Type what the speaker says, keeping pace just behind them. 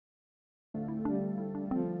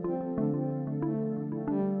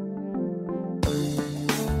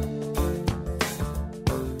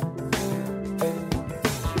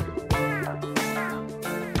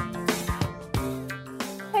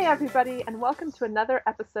everybody, and welcome to another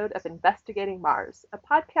episode of Investigating Mars, a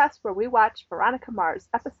podcast where we watch Veronica Mars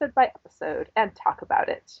episode by episode and talk about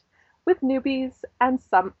it with newbies and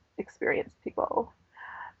some experienced people.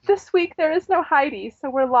 This week there is no Heidi,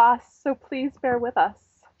 so we're lost, so please bear with us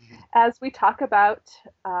as we talk about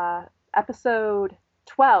episode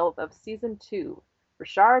 12 of season 2,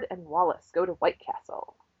 Rashard and Wallace Go to White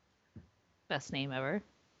Castle. Best name ever.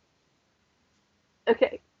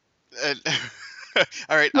 Okay.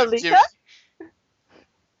 All right, Malika?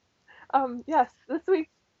 Yes, this week.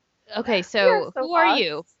 Okay, so who are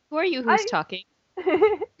you? Who are you who's talking?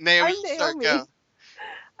 Naomi, start, go.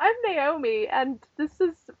 I'm Naomi, and this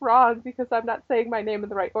is wrong because I'm not saying my name in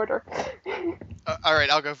the right order. All right,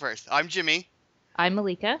 I'll go first. I'm Jimmy. I'm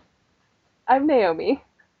Malika. I'm Naomi.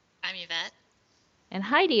 I'm Yvette. And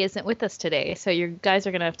Heidi isn't with us today, so you guys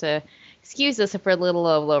are going to have to excuse us if we're a little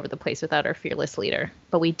all over the place without our fearless leader.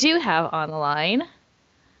 But we do have on the line...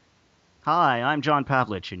 Hi, I'm John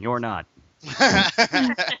Pavlich, and you're not. Hi,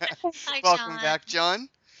 Welcome John. back, John.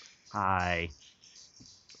 Hi.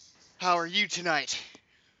 How are you tonight?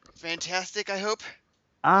 Fantastic, I hope.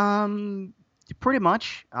 Pretty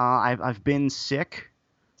much. I've been sick.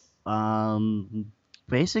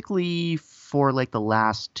 Basically for like the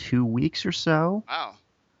last 2 weeks or so. Wow.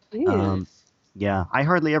 Yeah, I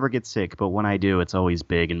hardly ever get sick, but when I do, it's always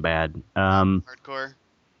big and bad. Hardcore.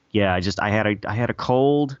 Yeah, I had a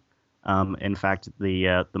cold. In fact,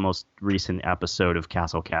 the most recent episode of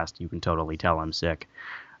Castlecast, you can totally tell I'm sick.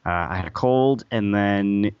 I had a cold, and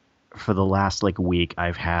then for the last week,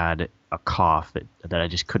 I've had a cough that I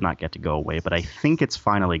just could not get to go away. But I think it's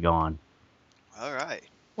finally gone. All right.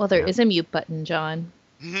 Well, there is a mute button, John.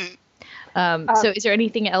 So is there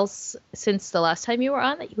anything else since the last time you were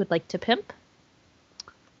on that you would like to pimp?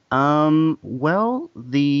 Well,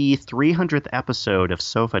 the 300th episode of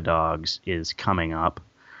Sofa Dogs is coming up.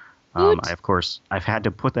 I've had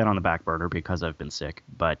to put that on the back burner because I've been sick,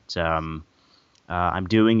 but I'm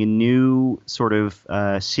doing a new sort of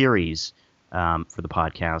series for the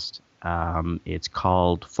podcast. It's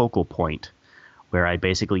called Focal Point, where I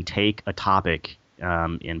basically take a topic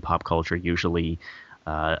in pop culture, usually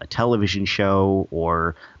a television show,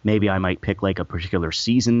 or maybe I might pick a particular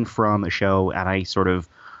season from a show, and I sort of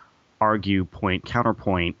argue point,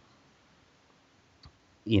 counterpoint,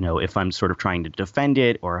 if I'm sort of trying to defend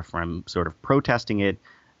it or if I'm sort of protesting it.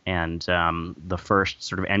 And the first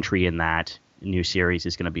sort of entry in that new series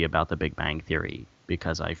is going to be about the Big Bang Theory,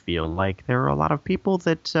 because I feel like there are a lot of people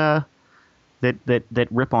that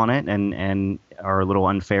rip on it and are a little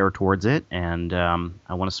unfair towards it. And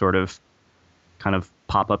I want to sort of kind of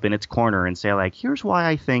pop up in its corner and say, here's why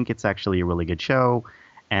I think it's actually a really good show.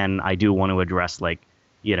 And I do want to address,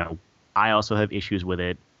 I also have issues with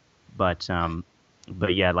it, but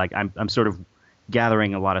yeah, I'm sort of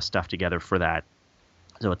gathering a lot of stuff together for that.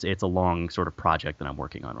 So it's a long sort of project that I'm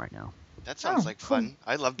working on right now. That sounds like fun.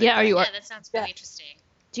 I love Big Yeah, Bang. Yeah, that sounds really interesting.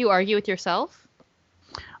 Do you argue with yourself?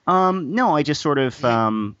 No, I just sort of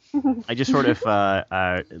it'll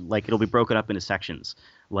be broken up into sections,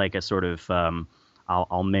 like a sort of,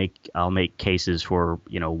 I'll make cases for,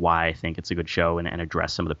 why I think it's a good show and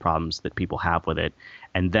address some of the problems that people have with it.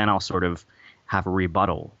 And then I'll sort of have a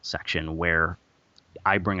rebuttal section where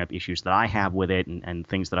I bring up issues that I have with it and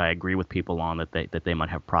things that I agree with people on that they might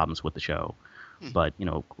have problems with the show. But,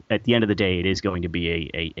 at the end of the day, it is going to be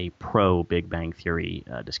a pro Big Bang Theory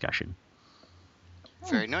discussion.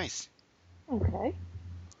 Very nice. Okay.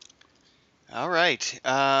 All right.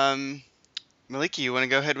 Malika, you want to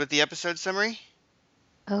go ahead with the episode summary?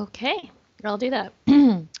 Okay, I'll do that.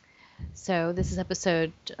 So this is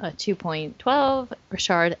episode 2.12,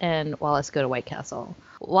 Rashard and Wallace Go to White Castle.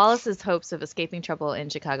 Wallace's hopes of escaping trouble in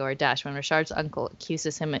Chicago are dashed when Rashard's uncle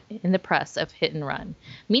accuses him in the press of hit and run.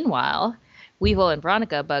 Meanwhile, Weevil and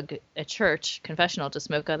Veronica bug a church confessional to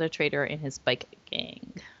smoke out a traitor in his bike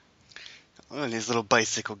gang. Oh, and his little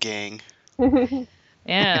bicycle gang.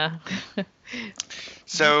 Yeah.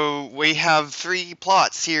 So we have 3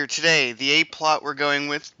 plots here today. The A plot we're going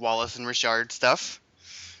with Wallace and Rashard stuff.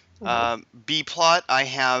 B plot I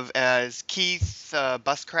have as Keith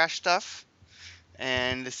bus crash stuff.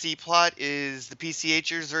 And the C plot is the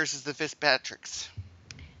PCHers versus the Fitzpatricks.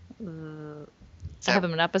 I have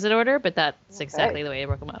them in opposite order, but that's exactly the way I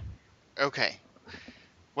broke them up. Okay.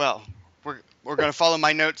 Well, we're going to follow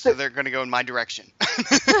my notes, so they're going to go in my direction.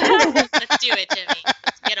 Let's do it, Jimmy.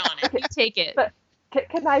 Let's get on it. You take it. But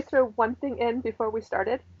can I throw one thing in before we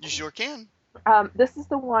started? You sure can. This is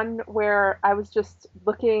the one where I was just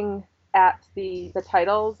looking at the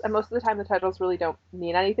titles, and most of the time the titles really don't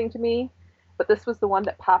mean anything to me. But this was the one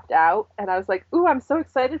that popped out, and I was like, ooh, I'm so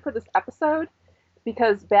excited for this episode.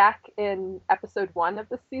 because back in episode 1 of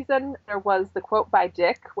this season, there was the quote by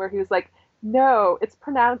Dick where he was like, "No,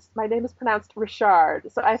 my name is pronounced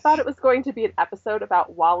Rashard." So I thought it was going to be an episode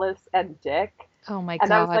about Wallace and Dick. Oh my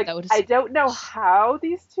And I god, was like, that would I don't know how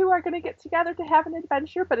these two are going to get together to have an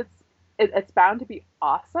adventure, but it's bound to be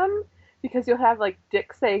awesome because you'll have like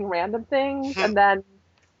Dick saying random things and then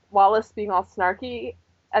Wallace being all snarky,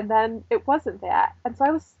 and then it wasn't that. And so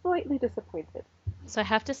I was slightly disappointed. So I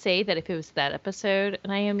have to say that if it was that episode,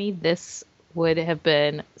 Naomi, this would have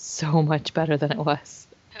been so much better than it was.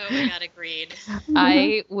 Oh my god, agreed.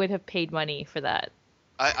 I would have paid money for that.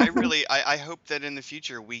 I hope that in the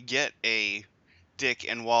future we get a Dick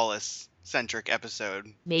and Wallace centric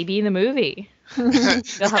episode. Maybe in the movie.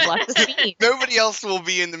 They'll have lots of scenes. Nobody else will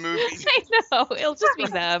be in the movie. I know. It'll just be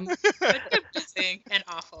them. It's confusing and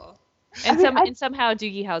awful. And and somehow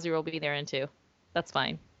Doogie Howser will be there in too. That's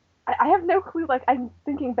fine. I have no clue. Like, I'm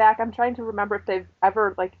thinking back, I'm trying to remember if they've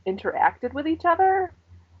ever like interacted with each other,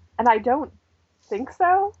 and I don't think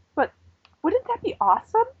so. But wouldn't that be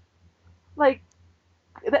awesome? Like,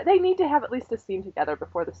 they need to have at least a scene together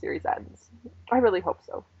before the series ends. I really hope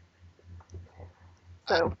so.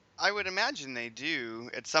 So I would imagine they do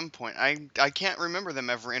at some point. I can't remember them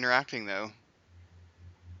ever interacting though.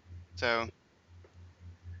 So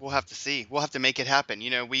we'll have to see. We'll have to make it happen. You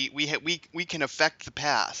know, we can affect the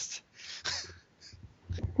past.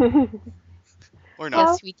 Or not.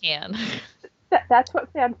 Yes, we can. that's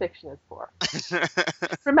what fan fiction is for.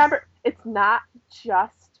 Remember, it's not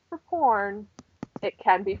just for porn. It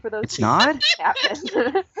can be for those. It's not?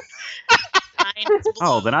 Happen.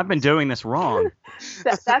 Oh, then I've been doing this wrong.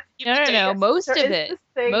 That's No. Most of there is it. this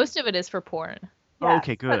thing- Most of it is for porn. yes,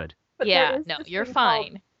 Okay, good. but Yeah. there is No, this you're thing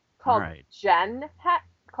fine. Called Alright.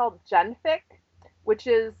 called genfic, which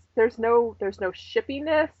is there's no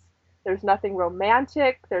shippiness, there's nothing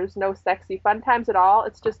romantic, there's no sexy fun times at all.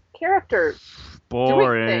 It's just characters.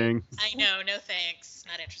 Boring. I know, no thanks.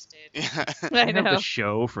 Not interested. I I have know. the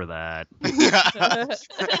show for that.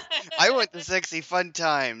 I want the sexy fun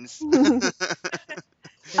times.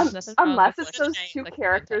 There's nothing wrong Unless with it's watching those two like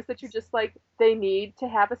characters that you're just like, they need to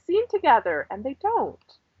have a scene together, and they don't.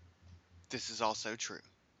 This is also true.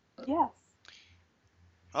 Yes.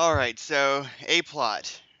 All right, so A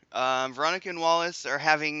plot. Veronica and Wallace are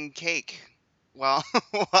having cake while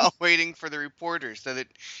waiting for the reporters, so that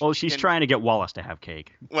Well, she's trying to get Wallace to have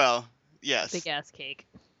cake. yes, big ass cake.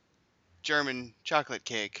 German chocolate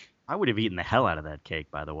cake. I would have eaten the hell out of that cake,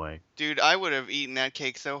 by the way. Dude, I would have eaten that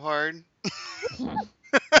cake so hard.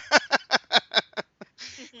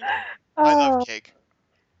 I love cake.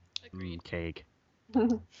 Agreed. Cake.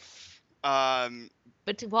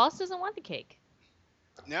 But Wallace doesn't want the cake.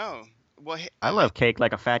 No. Well, I love cake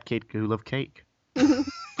like a fat kid who loves cake.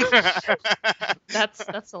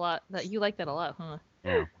 That's a lot. You like that a lot, huh?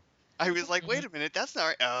 Yeah. I was like, wait a minute, that's not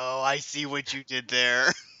right. Oh, I see what you did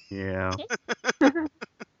there. Yeah.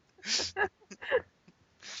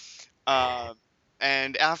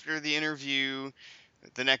 And after the interview,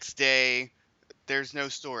 the next day, there's no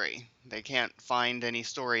story. They can't find any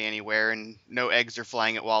story anywhere, and no eggs are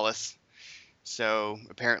flying at Wallace. So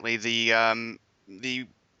apparently the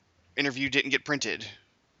interview didn't get printed.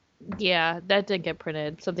 Yeah, that didn't get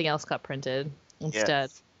printed. Something else got printed instead.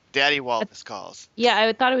 Yes. Daddy Wallace calls. Yeah,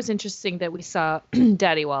 I thought it was interesting that we saw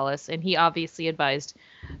Daddy Wallace, and he obviously advised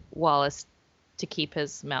Wallace to keep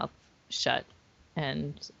his mouth shut.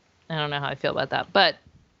 And I don't know how I feel about that. But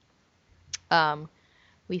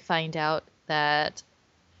we find out that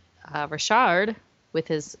Rashard, with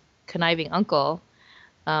his conniving uncle,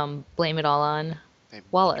 blame it all on They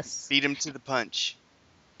Wallace. beat him to the punch.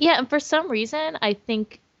 Yeah, and for some reason, I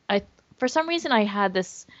had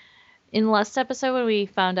this in the last episode when we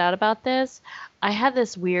found out about this. I had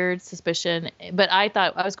this weird suspicion, but I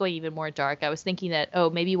thought I was going even more dark. I was thinking that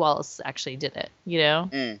maybe Wallace actually did it,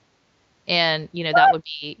 and that would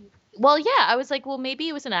be I was like, well, maybe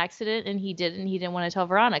it was an accident and he didn't want to tell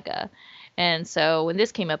Veronica, and so when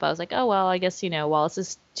this came up, I was like, oh well, I guess Wallace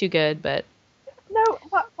is too good, but No,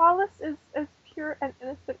 Wallace is pure and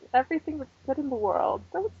innocent. Everything that's good in the world.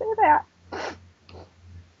 Don't say that.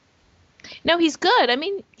 no, he's good. I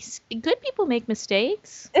mean, good people make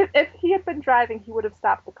mistakes. If he had been driving, he would have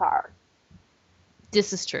stopped the car.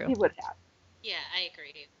 This is true. He would have. Yeah, I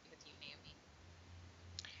agree with you, Naomi.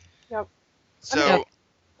 Yep. So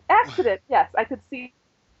Accident, yes, I could see.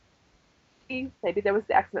 Maybe there was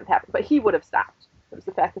the accident that happened, but he would have stopped. It was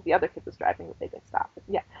the fact that the other kid was driving that they didn't stop.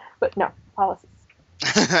 But no, Wallace is.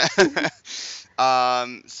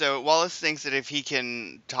 So Wallace thinks that if he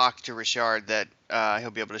can talk to Rashard, that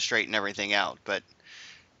he'll be able to straighten everything out. But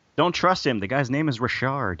Don't trust him. The guy's name is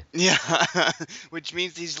Rashard. Yeah, which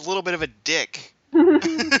means he's a little bit of a dick.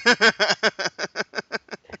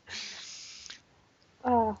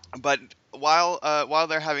 But while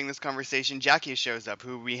they're having this conversation, Jackie shows up,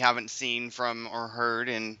 who we haven't seen from or heard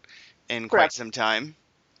in quite Correct. some time.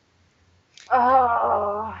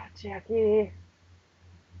 Oh, Jackie.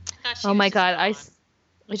 Oh my god, I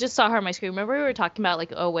just saw her on my screen. Remember we were talking about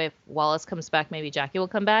like, oh, if Wallace comes back, maybe Jackie will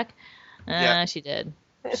come back. Yeah. She did.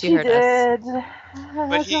 She heard us.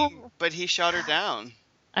 did. But he shot her down.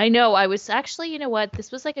 I know. I was actually, you know what? This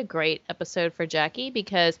was like a great episode for Jackie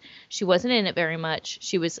because she wasn't in it very much.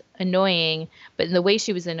 She was annoying, but in the way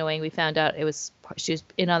she was annoying, we found out she was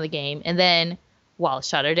in on the game, and then Wallace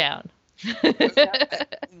shot her down.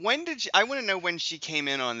 When did I want to know when she came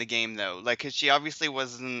in on the game though? Like, 'cause she obviously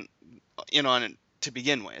wasn't in on it to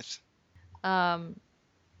begin with. Nobody.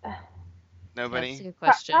 That's a good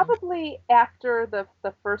question. Probably after the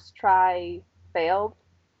first try failed,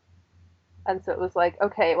 and so it was like,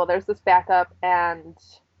 okay, well, there's this backup, and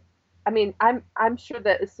I mean, I'm sure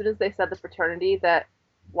that as soon as they said the fraternity, that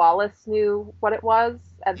Wallace knew what it was,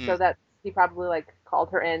 and so that he probably like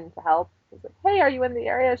called her in to help. He was like, "Hey, are you in the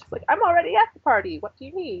area?" She's like, "I'm already at the party. What do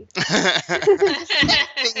you need?"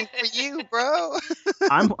 Nothing for you, bro.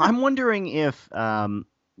 I'm wondering if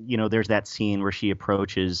there's that scene where she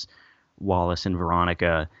approaches Wallace and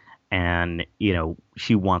Veronica, and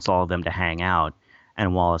she wants all of them to hang out,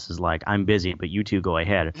 and Wallace is like, "I'm busy, but you two go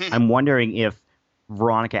ahead." I'm wondering if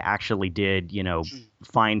Veronica actually did,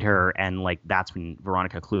 find her, and like that's when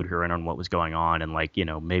Veronica clued her in on what was going on, and like,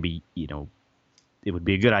 maybe, it would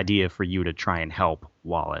be a good idea for you to try and help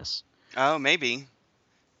Wallace. Oh, maybe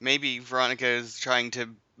Veronica is trying to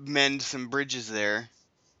mend some bridges there.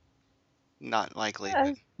 Not likely.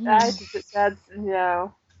 That's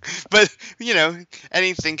no. But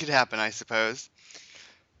anything could happen, I suppose.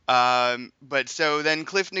 But so then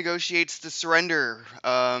Cliff negotiates the surrender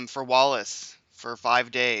for Wallace for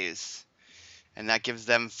 5 days, and that gives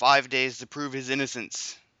them 5 days to prove his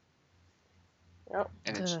innocence. Yep.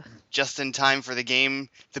 And it's just in time for the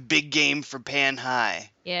big game for Pan High.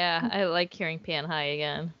 Yeah, I like hearing Pan High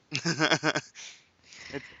again.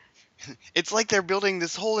 It's like they're building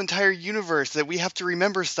this whole entire universe that we have to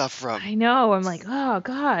remember stuff from. I know. I'm like, oh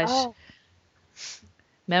gosh. Oh.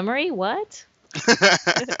 Memory? What?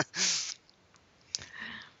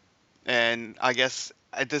 And I guess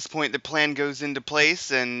at this point the plan goes into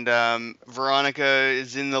place, and Veronica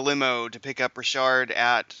is in the limo to pick up Rashard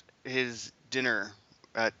at his dinner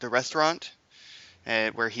at the restaurant,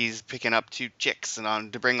 where he's picking up 2 chicks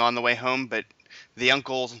and to bring on the way home, but the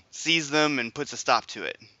uncle sees them and puts a stop to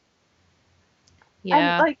it.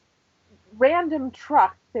 Yeah. And like random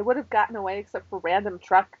truck, they would have gotten away except for random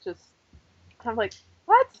truck. Just I'm like,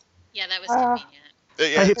 what? Yeah, that was convenient.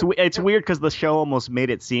 Yeah. It's weird because the show almost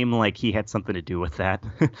made it seem like he had something to do with that.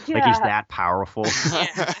 Like he's that powerful.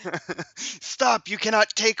 Yeah. Stop! You cannot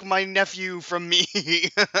take my nephew from me.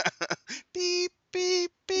 Beep,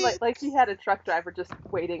 beep, beep. Like he had a truck driver just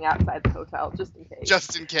waiting outside the hotel just in case.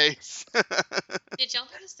 Just in case. Did y'all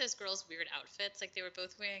notice those girls' weird outfits? Like they were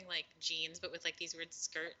both wearing like jeans, but with like these weird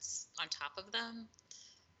skirts on top of them.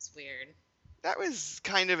 It's weird. That was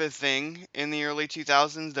kind of a thing in the early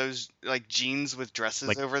 2000s. Those like jeans with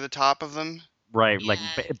dresses over the top of them. Right, Yeah. like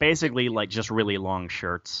basically like just really long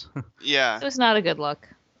shirts. Yeah. It was not a good look.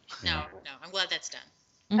 No, I'm glad that's done.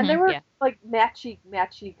 And they were Yeah. like matchy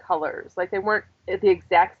colors. Like they weren't the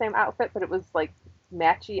exact same outfit, but it was like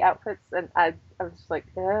matchy outfits. And I was just like,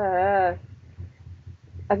 I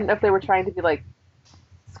didn't know if they were trying to be like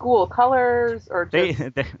school colors or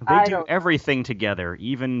just, They I do don't know. everything together,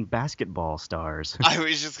 even basketball stars. I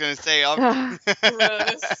was just gonna say. Gross.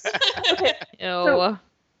 Okay, Ew.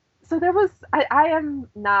 so there was. I am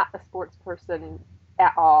not a sports person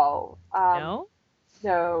at all. No?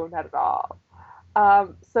 No, not at all.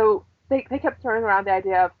 So they kept throwing around the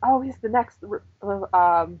idea of, oh, he's the next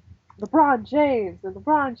LeBron James,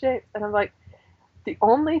 and I'm like, the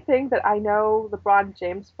only thing that I know LeBron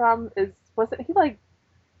James from is, wasn't he like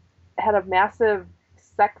had a massive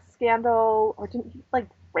sex scandal, or didn't he like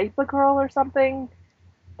rape a girl or something?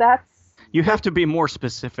 That's You have to be more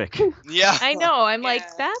specific. Yeah. I know. I'm Yeah.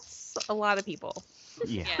 like, that's a lot of people.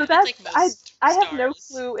 Yeah. so it's that's like most I have no stars.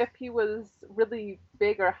 clue if he was really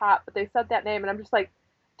big or hot, but they said that name, and I'm just like,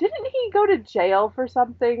 didn't he go to jail for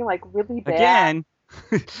something like really bad? Again.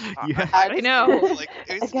 Yeah. I know. Like,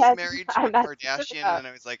 is he Again, married to a I'm not Kardashian? sure. And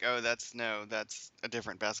I was like, oh, that's a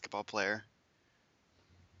different basketball player.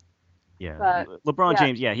 Yeah. But, LeBron yeah.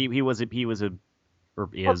 James, yeah, he was a or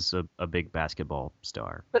is a big basketball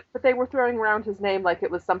star. But they were throwing around his name like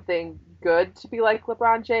it was something good to be like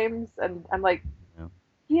LeBron James, and I'm like, Yeah.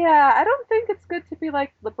 yeah, I don't think it's good to be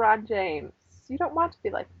like LeBron James. You don't want to be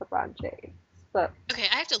like LeBron James. But Okay,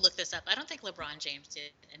 I have to look this up. I don't think LeBron James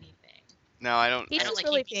did anything. No, I don't. He's I don't just like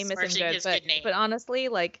really he'd be famous and smirching good, his good name. but honestly,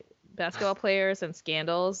 like basketball players and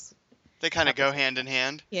scandals, They kind of go hand in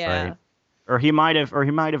hand. yeah. Right. Or he might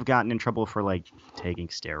have gotten in trouble for like taking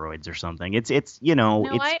steroids or something. It's you know,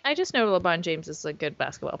 No, I just know LeBron James is a good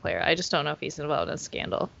basketball player. I just don't know if he's involved in a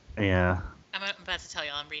scandal. yeah. I'm about to tell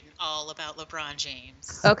y'all I'm reading all about LeBron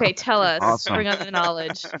James. Okay, tell us. Awesome. Bring on the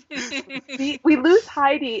knowledge. we lose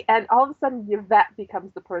Heidi, and all of a sudden Yvette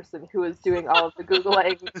becomes the person who is doing all of the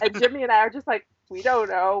Googling, and Jimmy and I are just like, we don't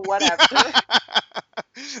know, whatever.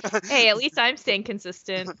 Hey, at least I'm staying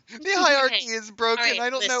consistent. The hierarchy Okay. is broken. All right, I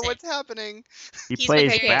don't know listen. what's happening. He He's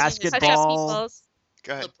plays been married to his- Hush up, basketball. peoples.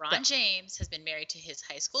 Go ahead. LeBron James has been married to his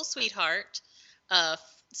high school sweetheart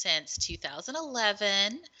since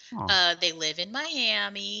 2011. Oh. They live in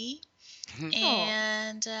Miami. Mhm.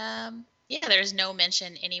 And yeah, there's no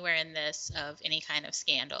mention anywhere in this of any kind of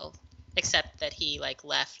scandal, except that he like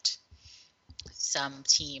left some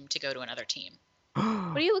team to go to another team.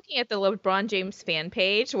 What are you looking at, the LeBron James fan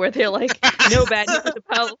page where they're like, no bad news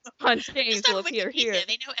about LeBron James Just will on appear Wikipedia, here.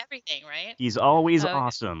 they know everything, right? He's always Oh, yeah.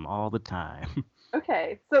 awesome all the time.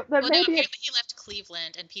 Okay, so then Well, no, maybe apparently he left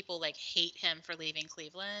Cleveland, and people like hate him for leaving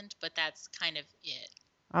Cleveland, but that's kind of it.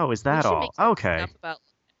 Oh, is We that should all? make some Okay. stuff about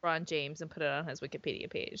LeBron James and put it on his Wikipedia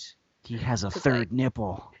page. He has a It's third like-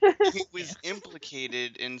 nipple. He was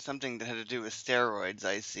implicated in something that had to do with steroids,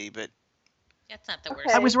 I see, but That's not the Okay.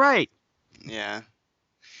 worst. I was right. yeah.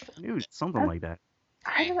 I knew something like that.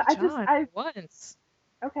 I don't know. John, once.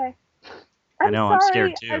 Okay. I know, I'm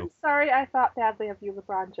scared too. I'm sorry I thought badly of you,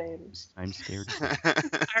 LeBron James. I'm scared.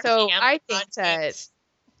 So RPM, I think LeBron that- James.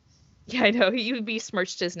 Yeah, I know. He would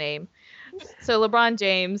besmirched his name. So LeBron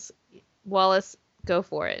James, Wallace, go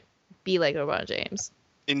for it. Be like LeBron James.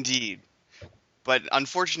 Indeed. But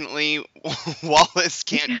unfortunately, Wallace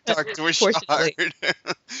can't talk to Fortunately.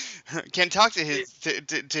 Rashard. Can't talk to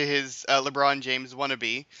his LeBron James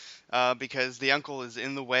wannabe because the uncle is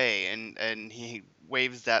in the way, and he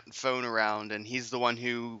waves that phone around, and he's the one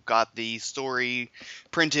who got the story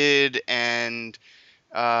printed, and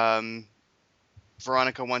Veronica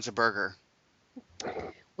wants a burger.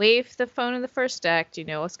 Wave the phone in the first act. You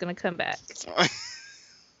know what's going to come back.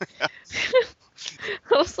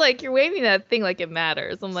 I was like, you're waving that thing like it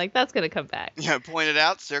matters. I'm like, that's going to come back. Yeah, point it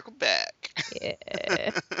out, circle back.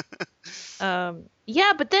 Yeah.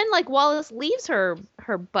 Yeah, but then like Wallace leaves her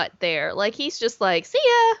butt there. Like he's just like, see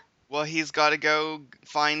ya. Well, he's got to go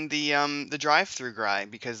find the drive-through guy,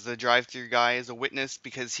 because the drive-through guy is a witness,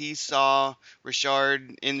 because he saw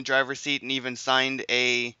Rashard in the driver's seat and even signed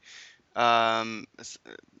a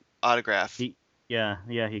autograph. He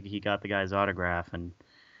got the guy's autograph, and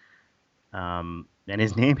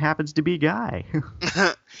his name happens to be Guy.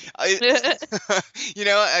 I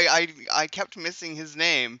kept missing his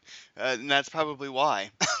name, and that's probably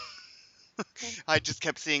why. I just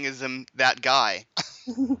kept seeing as that guy.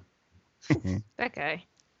 That guy.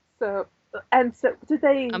 So did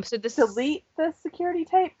they So this delete the security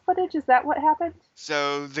tape footage? Is that what happened?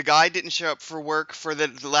 So the guy didn't show up for work for the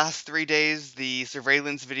last 3 days. The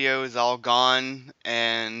surveillance video is all gone,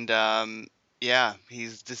 and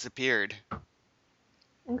he's disappeared.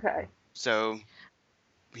 Okay. So,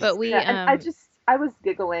 But we Yeah, and I was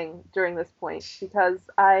giggling during this point because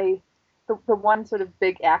the one sort of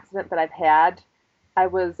big accident that I've had, I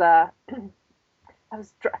was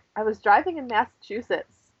driving in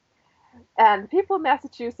Massachusetts, and people in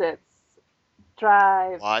Massachusetts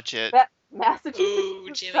drive. watch it. Massachusetts Ooh,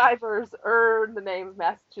 Jimmy. drivers earn the name of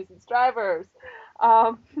Massachusetts drivers.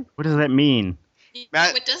 Um, What does that mean?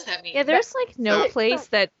 Matt- What does that mean? Yeah, there's like no So- place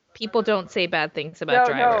that people don't say bad things about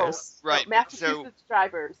drivers. Right, No, Massachusetts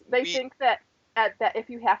drivers. They we- think that that if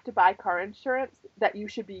you have to buy car insurance, that you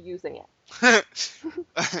should be using it.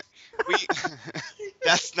 we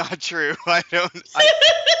that's not true. I don't.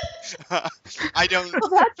 Well,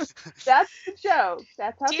 that's the joke.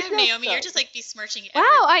 That's how. Damn, the joke Naomi, you're goes. just like besmirching Wow,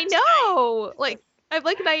 everyone I tonight. know. Like I'm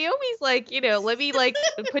like Naomi's like, let me like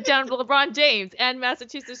put down LeBron James and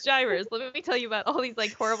Massachusetts drivers. Let me tell you about all these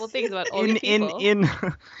like horrible things about all these people.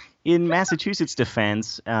 In Massachusetts'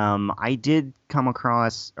 defense, I did come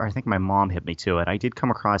across, or I think my mom hit me to it. I did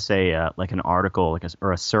come across an article,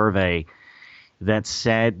 or a survey that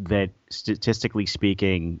said that statistically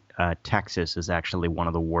speaking, Texas is actually one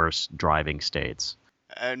of the worst driving states.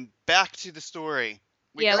 And back to the story.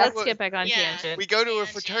 We Yeah, go let's to a- get back on Yeah. tangent. We go to a Tangent.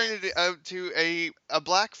 fraternity, to a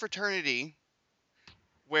black fraternity,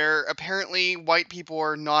 where apparently white people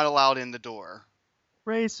are not allowed in the door.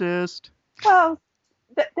 Racist. Well,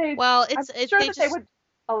 Well, I'm it's sure they that just they would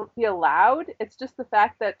be allowed. It's just the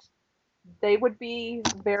fact that they would be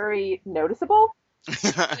very noticeable. Would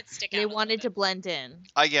stick out they a wanted little to blend in.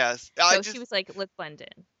 I guess. So she was like, "Let's blend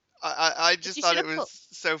in." I just She thought it should've was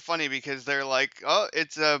so funny because they're like, oh,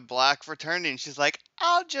 it's a black fraternity. And she's like,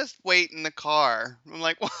 I'll just wait in the car. I'm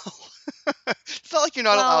like, well, it's not like you're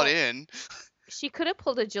not allowed in. She could have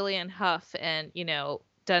pulled a Jillian Huff and,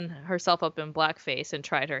 done herself up in blackface and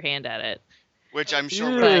tried her hand at it. Which I'm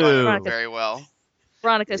sure Ew. would have done Veronica- very well.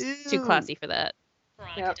 Veronica's too Ew. classy for that.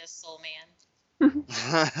 Veronica does Soul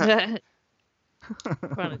Man.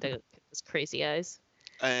 Veronica has crazy eyes.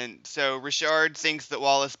 And so Rashard thinks that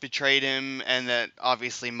Wallace betrayed him and that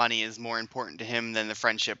obviously money is more important to him than the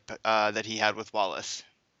friendship that he had with Wallace.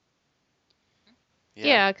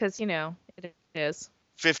 Yeah, because, it is.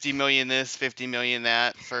 50 million this, 50 million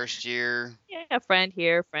that, first year. Yeah, friend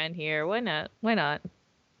here. Why not? Why not?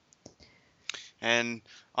 And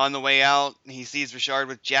on the way out, he sees Rashard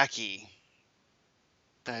with Jackie.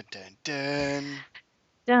 Dun, dun, dun.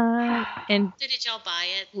 Done. And So did y'all buy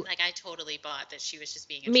it? Like, I totally bought that she was just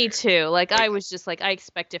being a me jerk. too. Like, I was just like, I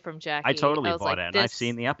expect it from Jackie. I totally was bought like, it, and this... I've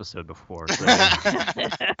seen the episode before. So.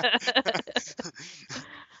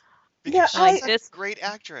 Because Yeah, she's a great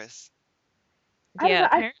actress. I don't Yeah, know,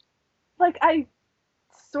 apparently. I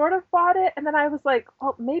sort of bought it, and then I was like,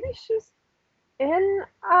 well, maybe she's in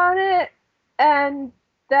on it. And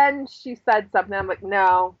then she said something. I'm like,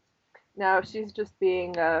 no, she's just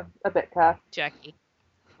being a Bitka. Jackie.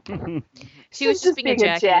 She She was just being a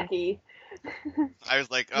Jackie. I was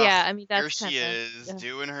like, Yeah, I mean, here that's she kinda, is yeah.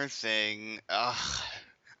 doing her thing. Ugh.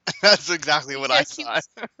 That's exactly what Yeah, I she thought.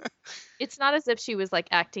 It's not as if she was like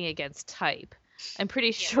acting against type. I'm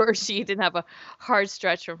pretty sure she didn't have a hard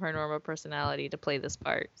stretch from her normal personality to play this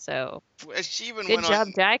part. So She even good went job,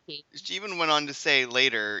 on. Jackie. She even went on to say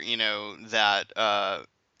later, that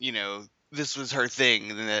this was her thing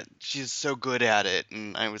and that she's so good at it.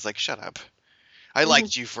 And I was like, shut up. I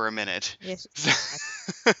liked you for a minute. Yeah,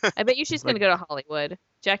 I bet you she's gonna go to Hollywood.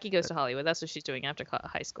 Jackie goes to Hollywood. That's what she's doing after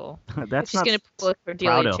high school. That's She's not gonna look for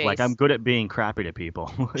proud Delia of. Chase. Like, I'm good at being crappy to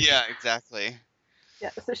people. Yeah, exactly. Yeah,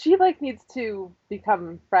 so she needs to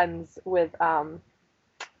become friends with what's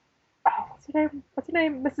her name?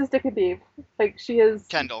 Mrs. Dickadeeb. Like, she is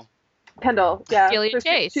Kendall. Yeah. Delia So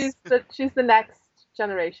Chase. She's the next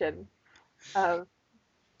generation of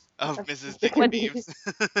Mrs. Dickadeeb.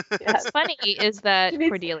 Yeah. What's funny is that She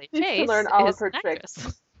Cordelia needs Chase to learn all is of her an tricks.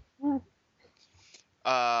 actress.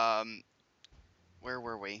 Where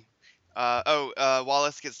were we?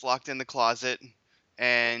 Wallace gets locked in the closet,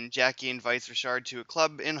 and Jackie invites Rashard to a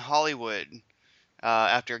club in Hollywood.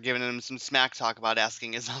 After giving him some smack talk about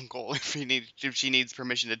asking his uncle if she needs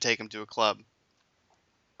permission to take him to a club,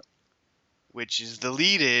 which is the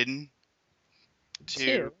lead-in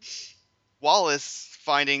to Wallace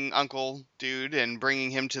finding Uncle Dude and bringing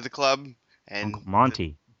him to the club, and Uncle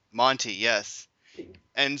Monty. Monty, yes,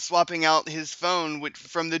 and swapping out his phone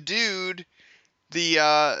from the dude. The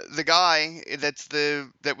guy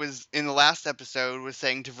that was in the last episode was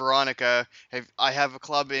saying to Veronica, I have a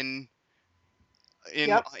club in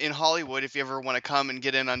Hollywood. If you ever want to come and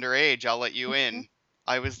get in underage, I'll let you in.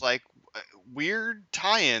 I was like, weird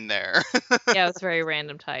tie-in there. Yeah, it's a very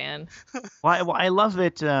random tie-in. Well, I love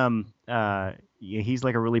that he's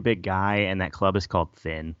like a really big guy, and that club is called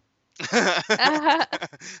Thin. Is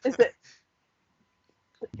it?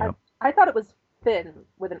 Yep. I thought it was Finn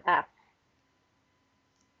with an F.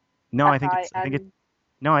 No, I think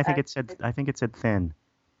it said Thin.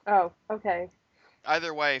 Oh, okay.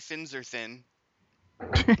 Either way, fins are thin.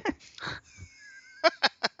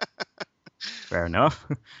 Fair enough.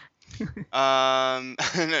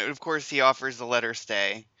 And of course, he offers the letter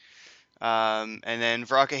stay. And then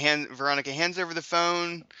Veronica hands over the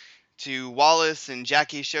phone to Wallace, and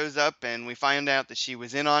Jackie shows up, and we find out that she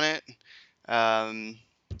was in on it.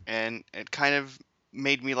 And it kind of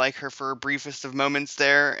made me like her for a briefest of moments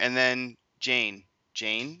there. And then Jane,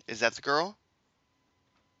 is that the girl?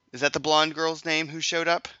 Is that the blonde girl's name who showed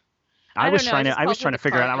up? I was trying to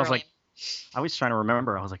figure car out. I was girl. like, I was trying to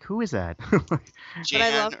remember. I was like, who is that?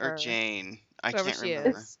 Jan her. or Jane? I Whoever can't she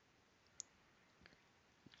remember. is.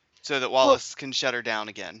 So that Wallace can shut her down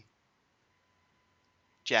again.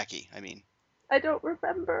 Jackie, I mean. I don't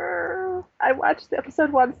remember. I watched the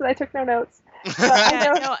episode once and I took no notes. But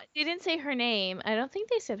Yeah, no, they didn't say her name. I don't think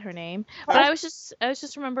they said her name. But I was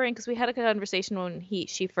just remembering because we had a conversation when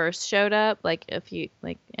she first showed up,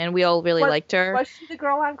 and we all really liked her. Was she the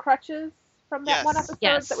girl on crutches from that one Yes. episode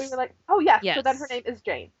Yes. that we were like, oh yes, so Yes. then her name is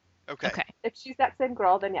Jane. Okay. Okay. If she's that same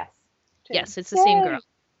girl, then yes. Jane. Yes, it's the same Yay! girl.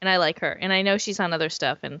 And I like her. And I know she's on other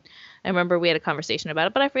stuff. And I remember we had a conversation about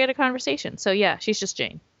it, but I forget a conversation. So yeah, she's just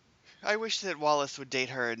Jane. I wish that Wallace would date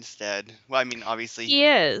her instead. Well, I mean, obviously, He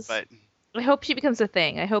is. but I hope she becomes a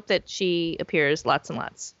thing. I hope that she appears lots and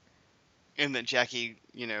lots. and that Jackie,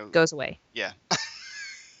 Goes away. yeah.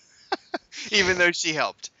 Even though she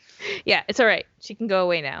helped. Yeah, it's all right. She can go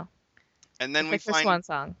away now. And then It's we like the find swan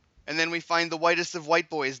song. and then we find the whitest of white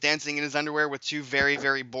boys dancing in his underwear with two very,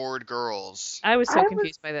 very bored girls. I was so I was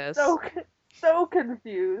confused by this. So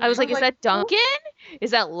confused. I was like, is that who Duncan?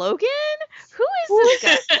 Is that Logan? Who is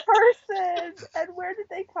this guy? person? And where did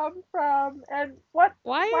they come from? And what?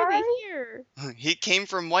 Why are they here? He came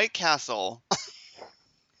from White Castle.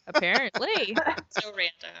 Apparently. So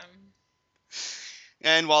random.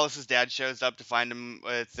 And Wallace's dad shows up to find him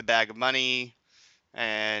with the bag of money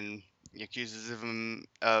and he accuses him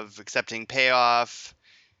of accepting payoff.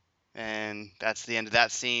 And that's the end of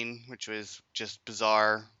that scene, which was just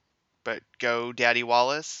bizarre. But go Daddy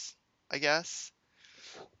Wallace, I guess.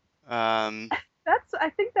 I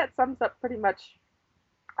think that sums up pretty much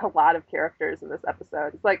a lot of characters in this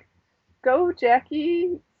episode. It's like, go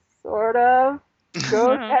Jackie, sort of.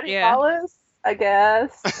 Go Daddy Yeah. Wallace, I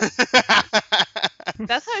guess.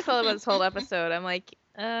 That's how I felt about this whole episode. I'm like,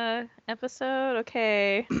 episode?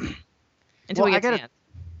 Okay. Until we get to the end.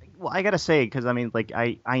 Well, I gotta say, because I mean, like,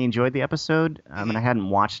 I enjoyed the episode. And I hadn't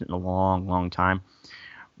watched it in a long, long time.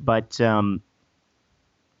 But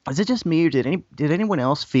is it just me, or did anyone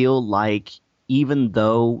else feel like, even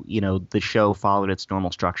though the show followed its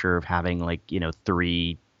normal structure of having like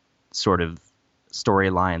 3 sort of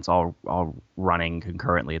storylines all running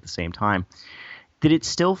concurrently at the same time, did it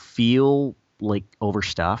still feel like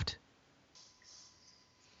overstuffed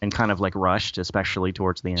and kind of like rushed, especially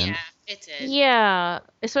towards the end? Yeah, it did. Yeah,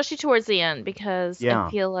 especially towards the end, because Yeah.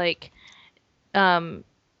 I feel like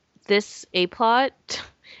this A-plot,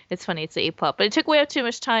 it's funny, it's the A-plot, but it took way too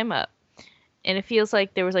much time up. And it feels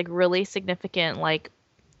like there was like really significant like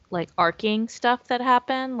arcing stuff that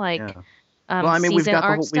happened, like Yeah. Well, I mean, we've season got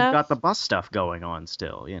arc we've stuff. got the bus stuff going on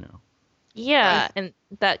still, Yeah, Right. and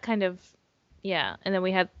that kind of, yeah. And then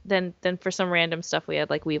we had, then for some random stuff, we had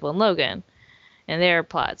like Weevil and Logan and their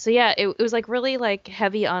plots. So yeah, it was like really like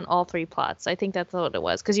heavy on all 3 plots. I think that's what it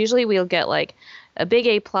was. Because usually we'll get like a big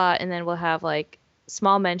A plot and then we'll have like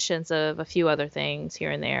small mentions of a few other things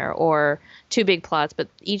here and there, or 2 big plots, but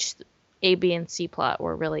each A, B, and C plot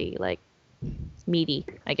were really like meaty,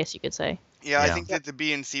 I guess you could say. Yeah, I Yeah. think that the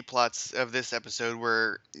B and C plots of this episode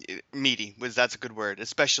were meaty. That's a good word,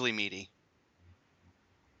 especially meaty.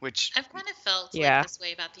 Which I've kind of felt Yeah. like this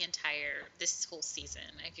way about this whole season.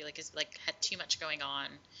 I feel like it's like had too much going on,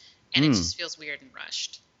 and it just feels weird and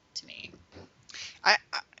rushed to me.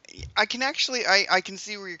 I can actually I can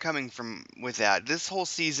see where you're coming from with that. This whole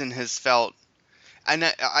season has felt, and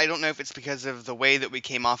I don't know if it's because of the way that we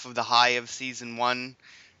came off of the high of season 1,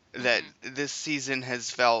 that this season has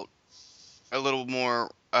felt a little more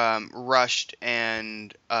rushed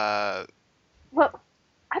and Well,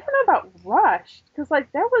 I don't know about rushed, because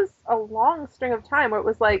like there was a long string of time where it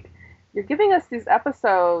was like, you're giving us these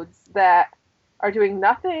episodes that are doing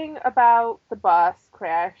nothing about the bus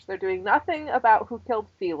crash. They're doing nothing about who killed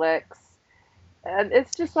Felix. And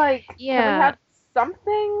it's just like, can we Yeah. have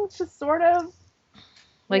something to sort of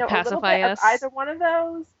Like a little pacify bit of us. either one of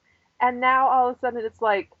those? And now all of a sudden it's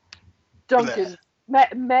like, Duncan,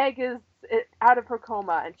 Meg is out of her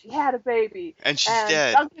coma and she had a baby. and she's And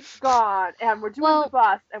dead. Duncan's gone, and we're doing Well- the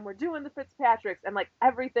bus, and we're doing the Fitzpatricks, and like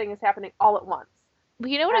everything is happening all at once. Well,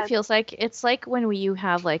 you know what it And- feels like? It's like when you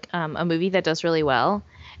have like a movie that does really well,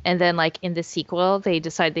 and then like in the sequel they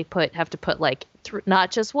decide they have to put like not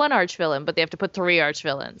just one arch villain, but they have to put 3 arch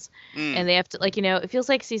villains, and they have to like it feels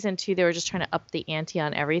like season 2 they were just trying to up the ante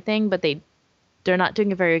on everything, but they're not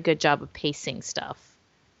doing a very good job of pacing stuff.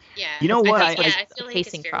 Yeah. You know what? I I feel like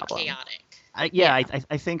pacing it's very problem. chaotic.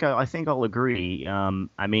 I think I'll agree.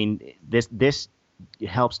 I mean, this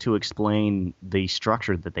helps to explain the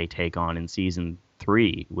structure that they take on in season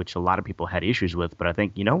 3, which a lot of people had issues with. But I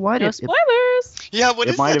think, you know what? No spoilers. Yeah, what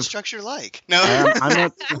it is might that have- structure like? No.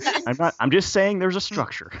 I'm not. I'm just saying there's a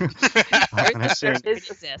structure. I'm not saying- It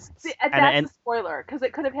exists. See, and And- that's a spoiler, because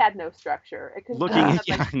it could have had no structure. It could Looking have at-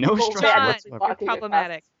 had, like, yeah, no people structure randomly whatsoever. walking You're across.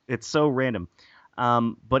 problematic. It's so random.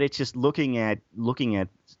 But it's just looking at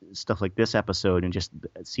stuff like this episode and just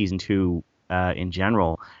season 2 in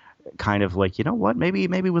general, kind of like, you know what, maybe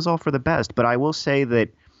it was all for the best. But I will say that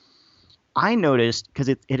I noticed, because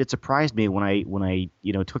it had surprised me when I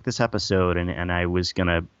took this episode and I was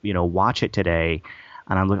gonna watch it today.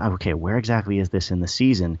 And I'm like, okay, where exactly is this in the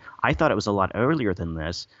season? I thought it was a lot earlier than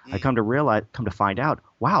this. I come to find out,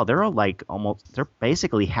 wow, they're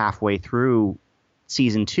basically halfway through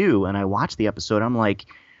season 2, and I watched the episode. I'm like,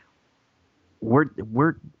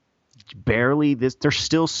 we're barely this. There's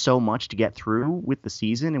still so much to get through with the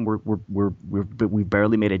season, and we've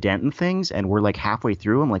barely made a dent in things, and we're like halfway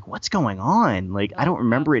through. I'm like, what's going on? Like, I don't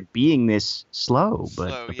remember it being this slow,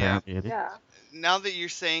 but apparently it is. Yeah. Now that you're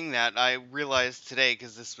saying that, I realized today,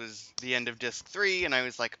 because this was the end of disc 3, and I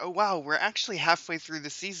was like, oh wow, we're actually halfway through the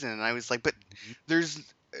season. And I was like, but there's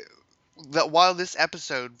that while this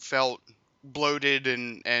episode felt bloated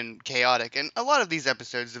and chaotic, and a lot of these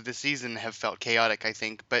episodes of the season have felt chaotic, I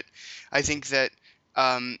think, but I think that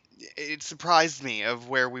it surprised me of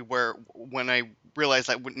where we were when I realized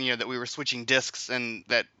that that we were switching discs and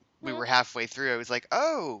that we were halfway through. I was like,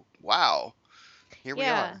 oh wow, here we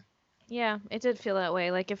are. Yeah, it did feel that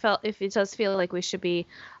way. Like it does feel like we should be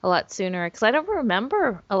a lot sooner, because I don't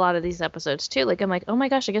remember a lot of these episodes too. Like I'm like, oh my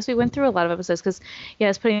gosh, I guess we went through a lot of episodes, because I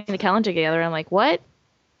was putting the calendar together. I'm like, what?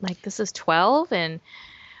 Like this is 12, and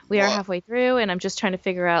we are halfway through, and I'm just trying to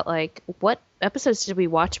figure out like what episodes did we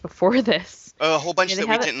watch before this? A whole bunch that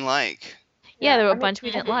we didn't like. Yeah, there were a bunch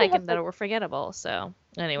we didn't like and that were forgettable. So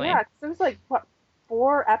anyway, yeah, there was like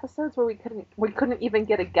 4 episodes where we couldn't even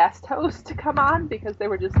get a guest host to come on because they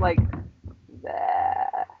were just like,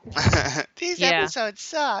 these episodes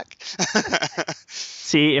suck.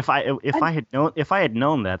 See, if I had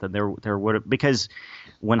known that, then there would have, because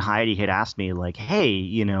when Heidi had asked me like,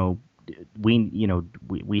 hey,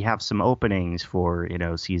 we have some openings for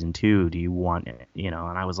season 2. Do you want it? And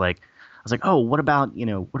I was like, oh, what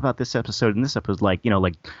about this episode and this episode, like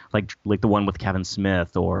the one with Kevin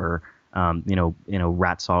Smith, or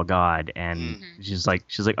Rat Saw God, and she's like,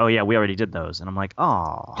 oh yeah, we already did those, and I'm like,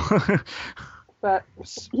 oh. But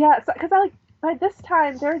yeah, because by this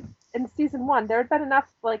time there in season 1 there had been enough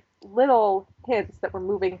like little hints that were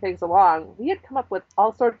moving things along. We had come up with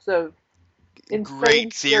all sorts of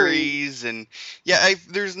great series, and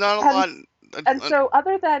there's not a lot. And so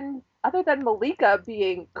other than Malika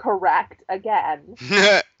being correct again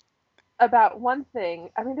about one thing,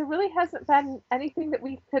 I mean, there really hasn't been anything that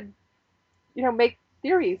we could make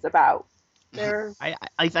theories about.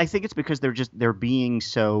 I think it's because they're being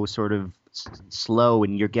so sort of slow,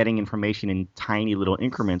 and you're getting information in tiny little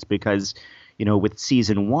increments, because with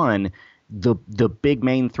season 1, the big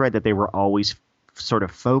main thread that they were always sort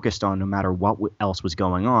of focused on, no matter what else was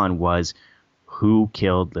going on, was who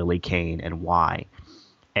killed Lily Kane and why.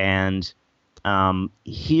 And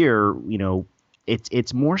here,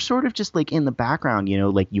 it's more sort of just like in the background.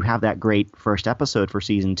 Like you have that great first episode for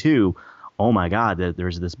season 2. Oh my God,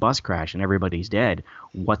 there's this bus crash and everybody's dead.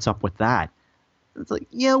 What's up with that? It's like,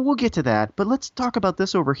 yeah, we'll get to that, but let's talk about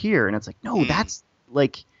this over here. And it's like, no, that's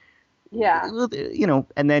like, yeah,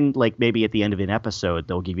 and then like maybe at the end of an episode,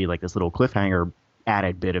 they'll give you like this little cliffhanger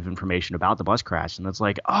added bit of information about the bus crash. And it's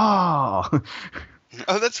like, oh,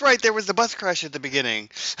 oh, that's right. There was the bus crash at the beginning.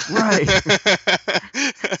 Right.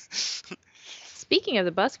 Speaking of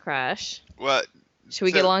the bus crash. What? Should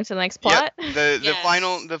we get along to the next plot? Yeah,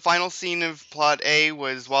 the final scene of plot A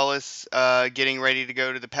was Wallace getting ready to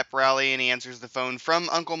go to the pep rally, and he answers the phone from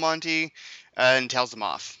Uncle Monty and tells him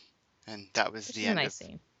off. And that was the end. Nice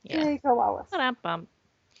scene. Yeah. There you go, Wallace.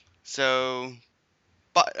 So,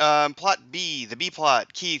 plot B, the B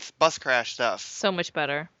plot, Keith, bus crash stuff. So much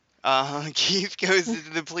better. Keith goes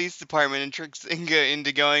into the police department and tricks Inga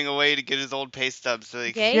into going away to get his old pay stub. So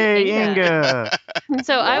they Yay, Inga!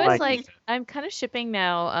 So I was like, I'm kind of shipping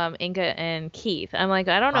now Inga and Keith. I'm like,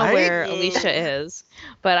 I don't know where Alicia is,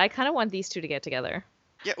 but I kind of want these two to get together.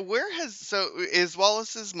 Yeah, is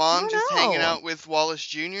Wallace's mom just hanging out with Wallace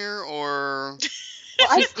Jr. or...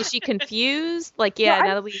 Is she confused? Like,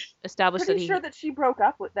 now that we established that pretty sure that she broke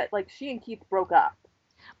up with that. Like, she and Keith broke up.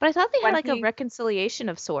 But I thought they had like a reconciliation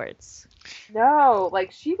of sorts. No,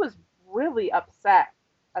 like she was really upset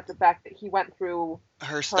at the fact that he went through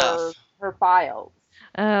her stuff, her files.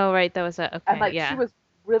 Oh, right, that was that. Okay, and like she was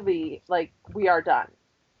really like, we are done.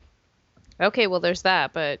 Okay, well, there's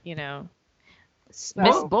that, but both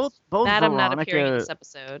Madam Veronica, not appearing in this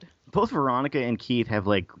episode. Both Veronica and Keith have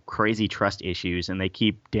like crazy trust issues, and they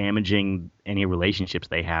keep damaging any relationships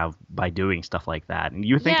they have by doing stuff like that. And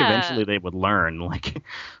you think eventually they would learn, like.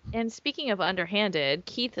 And speaking of underhanded,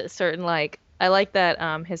 Keith is certain like, I like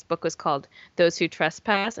that his book was called Those Who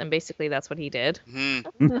Trespass, and basically that's what he did.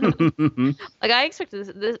 Like I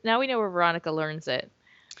expected this. Now we know where Veronica learns it.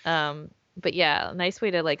 But yeah, nice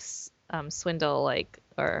way to like swindle like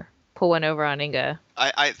or pull one over on Inga.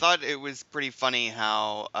 I thought it was pretty funny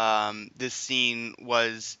how this scene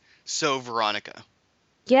was so Veronica.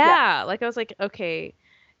 Yeah, like I was like, okay,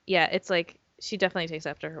 yeah, it's like she definitely takes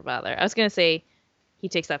after her father. I was gonna say he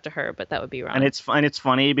takes after her, but that would be wrong. And it's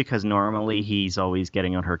funny because normally he's always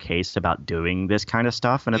getting on her case about doing this kind of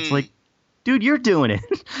stuff, and it's like, dude, you're doing it.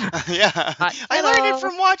 Yeah, I learned it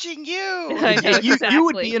from watching you. I know, You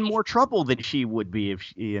would be in more trouble than she would be if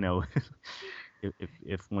she,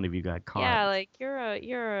 if one of you got caught. Yeah, like you're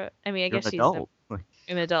a. I mean, I guess an she's adult.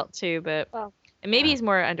 an adult too, but Well, and maybe he's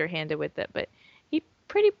more underhanded with it, but he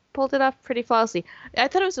pulled it off pretty flawlessly. I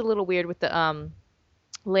thought it was a little weird with the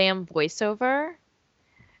Lamb voiceover.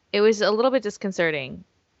 It was a little bit disconcerting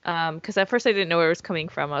because at first I didn't know where it was coming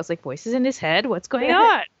from. I was like, voices in his head? What's going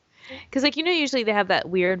on? Because, like, usually they have that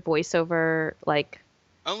weird voiceover, like...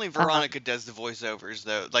 Only Veronica does the voiceovers,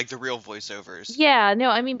 though, like the real voiceovers. Yeah,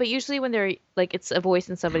 no, I mean, but usually when they're, like, it's a voice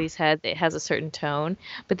in somebody's head, it has a certain tone.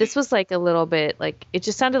 But this was, like, a little bit, like, it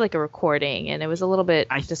just sounded like a recording, and it was a little bit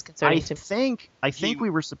disconcerting to me. I think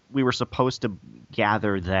we were supposed to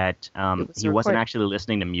gather that he wasn't actually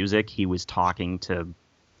listening to music. He was talking to...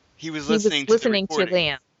 He was listening to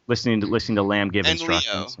Lamb. Listening to Lamb give and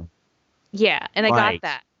instructions. Leo. Yeah, and Right.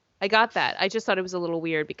 I got that. I just thought it was a little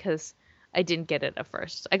weird because I didn't get it at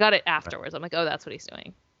first. I got it afterwards. I'm like, oh, that's what he's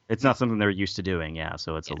doing. It's not something they're used to doing, yeah.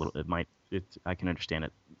 So it's Yes. I can understand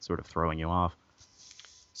it sort of throwing you off.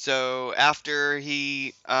 So after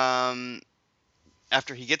he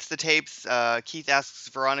gets the tapes, Keith asks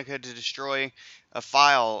Veronica to destroy a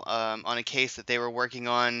file on a case that they were working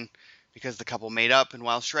on because the couple made up. And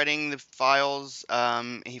while shredding the files,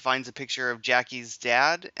 he finds a picture of Jackie's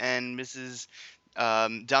dad and Mrs.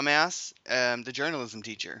 Dumbass, the journalism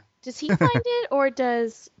teacher. Does he find it or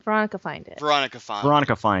does Veronica find it? Veronica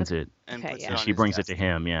finds it, and Okay, puts yeah. it and on she his brings desk. it to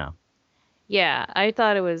him. Yeah. Yeah, I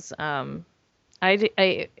thought it was. I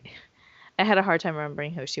had a hard time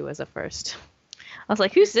remembering who she was at first. I was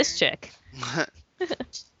like, "Who's this chick?" Yeah,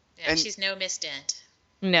 And- she's no Miss Dent.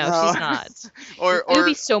 No, No. she's not. Or It would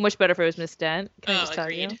be so much better if it was Miss Dent. Can I Oh, just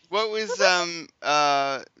tell you? agreed. what was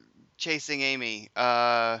Chasing Amy?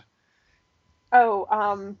 Yeah.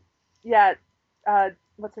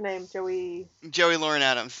 What's her name? Joey. Joey Lauren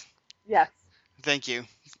Adams. Yes. Thank you. I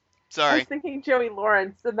Sorry. was thinking Joey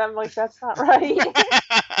Lawrence, and then I'm like, that's not right.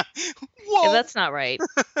 Whoa. Yeah, that's not right.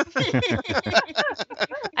 I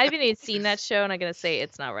haven't even seen that show, and I'm gonna say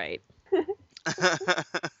it's not right.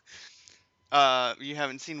 You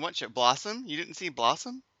haven't seen what show? Blossom? You didn't see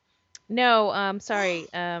Blossom? No, sorry.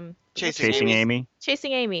 Chasing Amy.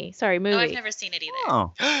 Chasing Amy. Sorry, No, I've movie. never seen it either.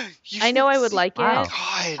 Oh, You've I know I never would seen- like it. Wow.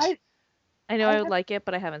 God. I know I I would have- like it,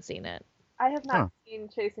 but I haven't seen it. I have not Huh. seen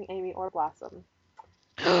Chasing Amy or Blossom.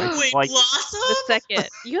 Wait, Like- Blossom? The second.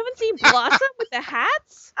 You haven't seen Blossom with the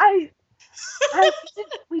hats?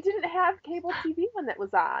 We didn't have cable TV when that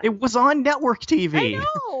was on. it was on network TV. I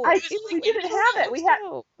know. I- It was we like didn't have it.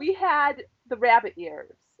 So- We had the rabbit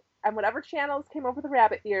ears, and whatever channels came over the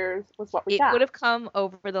rabbit ears was what we It got. would have come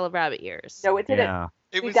over the rabbit ears. No, it didn't. Yeah.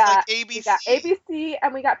 It we was got- like We ABC. got ABC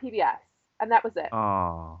and we got PBS, and that was it.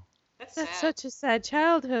 Oh. That's That's sad. such a sad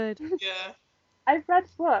childhood. You Yeah. I've read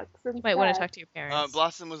books. might want to talk to your parents.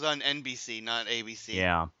 Blossom was on NBC, not ABC.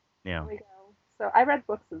 Yeah. Yeah. There we go. So I read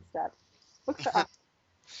books instead. Books are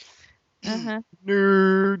awesome. Uh-huh.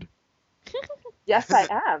 Nerd. Yes, I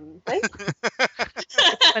am. Thank you. It's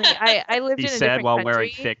funny. I lived He in a said different while country. wearing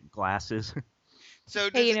thick glasses. So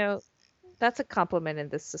Hey, does, that's a compliment in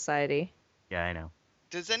this society. Yeah, I know.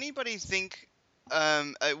 does anybody think?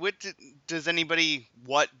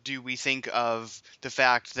 What do we think of the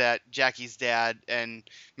fact that Jackie's dad and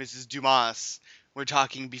Mrs. Dumas were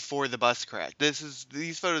talking before the bus crash?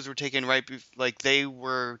 These photos were taken like they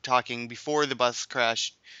were talking before the bus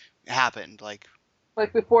crash happened. Like,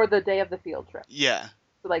 Like before the day of the field trip. yeah.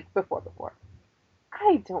 So like before.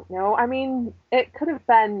 I don't know. I mean, it could have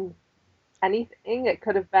been anything. It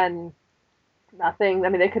could have been nothing. I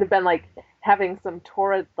mean, they could have been like having some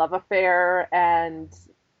torrid love affair, and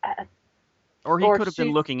Or he Or could have been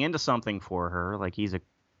she's- looking into something for her, like he's a.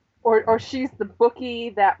 or she's the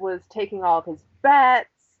bookie that was taking all of his bets,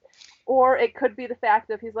 or it could be the fact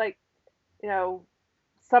of he's like,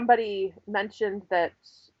 somebody mentioned that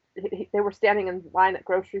they were standing in line at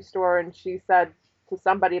grocery store, and she said to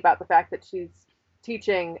somebody about the fact that she's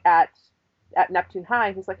teaching at Neptune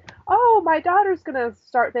High. He's like, oh, my daughter's gonna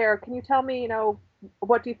start there. Can you tell me,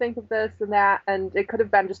 what do you think of this and that? And it could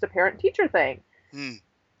have been just a parent-teacher thing. Hmm.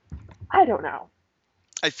 I don't know.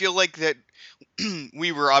 I feel like that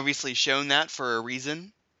we were obviously shown that for a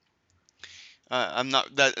reason. I'm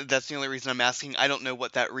not that's the only reason I'm asking. I don't know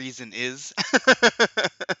what that reason is.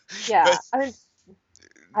 Yeah, But I mean,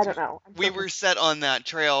 I don't know. I'm we so were set on that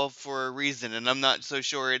trail for a reason, and I'm not so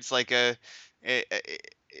sure it's like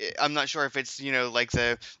I'm not sure if it's, like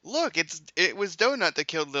it was Donut that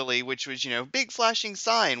killed Lily, which was, big flashing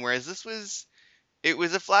sign, whereas it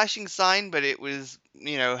was a flashing sign, but it was,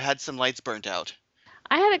 had some lights burnt out.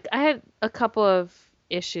 I had a couple of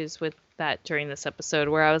issues with that during this episode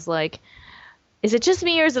where I was like, is it just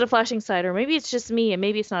me or is it a flashing sign? Or maybe it's just me and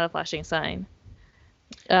maybe it's not a flashing sign.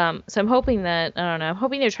 So I'm hoping that, I don't know, I'm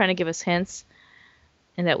hoping they're trying to give us hints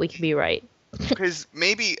and that we can be right. Because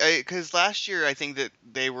last year I think that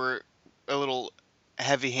they were a little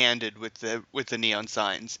heavy-handed with the neon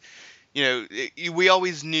signs. We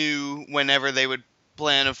always knew whenever they would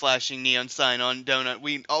plan a flashing neon sign on Donut,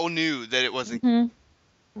 we all knew that it wasn't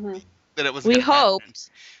Mm-hmm. that it wasn't. We gonna happen.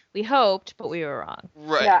 hoped, but we were wrong.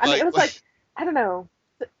 Right. Yeah, I mean, it was like, I don't know.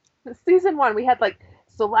 Season 1, we had like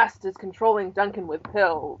Celeste is controlling Duncan with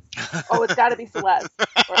pills. Oh, it's got to be Celeste.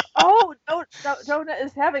 Or, oh, Donut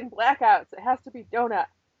is having blackouts. It has to be Donut.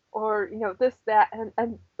 Or, this, that.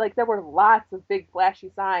 And like, there were lots of big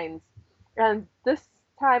flashy signs. And this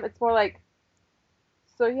time, it's more like,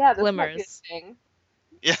 so yeah, this might be a Glimmers. thing.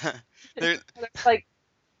 Yeah. And it's like,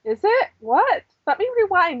 is it? What? Let me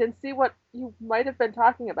rewind and see what you might have been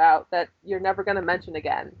talking about that you're never going to mention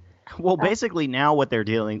again. Well, basically now what they're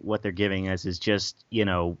giving us is just,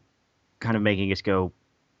 kind of making us go,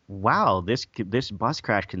 wow, this bus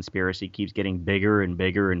crash conspiracy keeps getting bigger and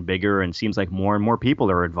bigger and bigger, and seems like more and more people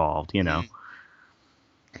are involved, Mm.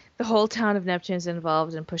 The whole town of Neptune's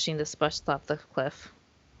involved in pushing this bus off the cliff.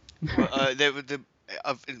 It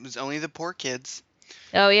was only the poor kids.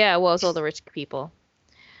 Oh yeah, well, it's all the rich people.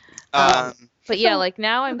 Um, But yeah, So- like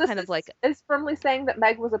now I'm this kind of like, is firmly saying that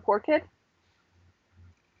Meg was a poor kid.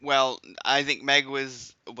 well, I think Meg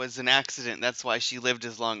was an accident. That's why she lived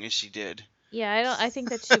as long as she did. yeah, I think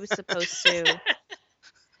that she was supposed to.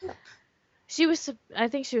 I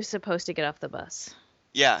think she was supposed to get off the bus.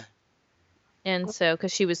 Yeah. And so,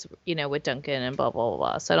 because she was, with Duncan and blah, blah, blah,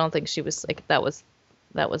 blah. So I don't think she was, like, that was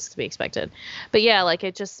to be expected. But yeah, like,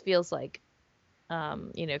 it just feels like,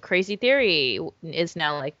 crazy theory is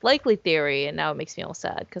now, like, likely theory. And now it makes me all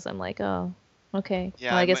sad because I'm like, oh, okay.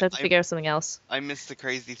 Yeah, Well, I guess I have to figure out something else. I miss the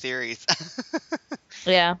crazy theories.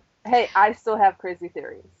 Yeah. Hey, I still have crazy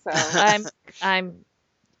theories. So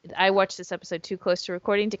I watched this episode too close to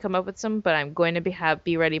recording to come up with some, but I'm going to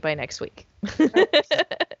be ready by next week.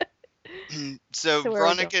 So So where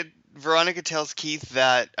are we Veronica tells Keith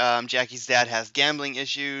that Jackie's dad has gambling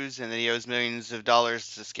issues and that he owes millions of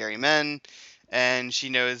dollars to scary men, and she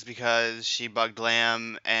knows because she bugged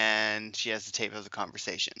Lamb and she has the tape of the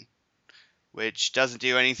conversation, which doesn't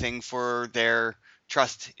do anything for their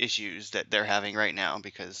trust issues that they're having right now,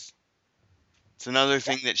 because it's another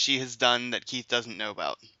thing that she has done that Keith doesn't know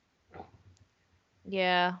about.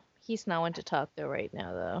 Yeah, he's not one to talk though right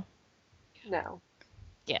now though. no.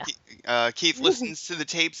 Yeah. Keith listens to the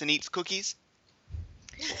tapes and eats cookies.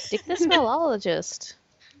 Dick the smellologist.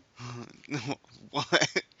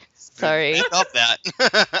 What? Sorry. Stop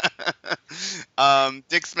that.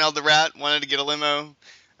 Dick smelled the rat, wanted to get a limo.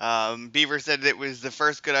 Beaver said it was the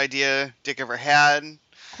first good idea Dick ever had.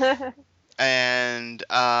 And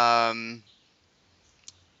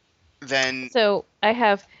then So I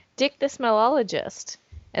have Dick the smellologist,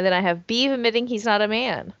 and then I have Beeve admitting he's not a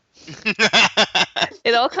man.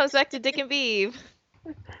 It all comes back to Dick and Beeve.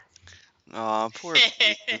 oh, poor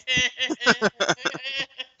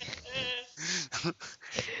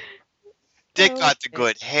Dick got the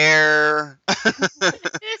good hair.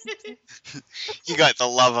 He got the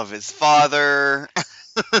love of his father.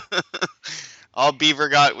 All Beaver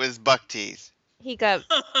got was buck teeth. He got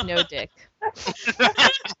no dick.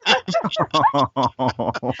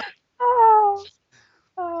 Oh.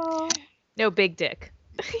 Oh. No big dick.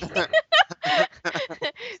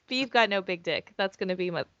 Beeve got no big dick. That's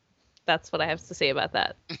what I have to say about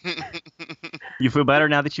that. You feel better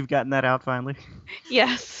now that you've gotten that out finally?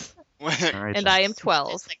 Yes. All right. And then. I am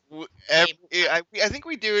 12. Just like, I think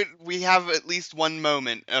we do it. We have at least one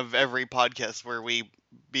moment of every podcast where we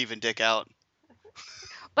beef and Dick out.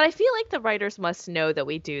 But I feel like the writers must know that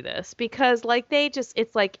we do this because, like,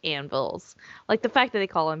 it's like anvils. Like, the fact that they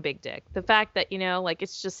call him Big Dick. The fact that, like,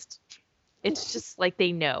 it's just like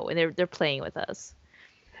they know and they're playing with us.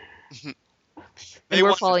 And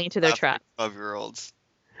we're falling into their trap. 12-year-olds.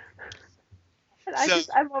 And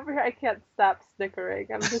So- I'm over here. I can't stop snickering.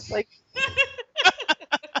 I'm just like,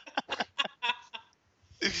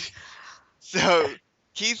 So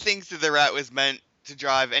Keith thinks that the rat was meant to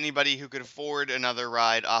drive anybody who could afford another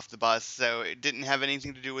ride off the bus, so it didn't have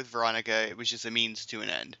anything to do with Veronica. It was just a means to an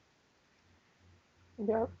end.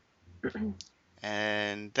 yeah.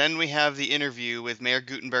 And then we have the interview with Mayor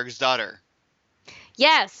Gutenberg's daughter.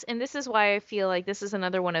 Yes, and this is why I feel like this is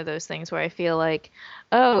another one of those things where I feel like,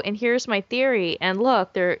 oh, and here's my theory, and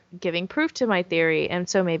look, they're giving proof to my theory, and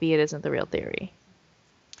so maybe it isn't the real theory.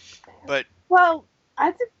 But Well,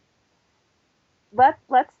 I think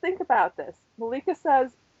let's think about this. Malika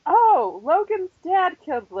says, "Oh, Logan's dad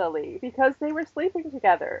killed Lily because they were sleeping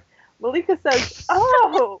together." Malika says,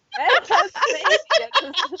 "Oh, and has baby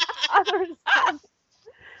at his father's house."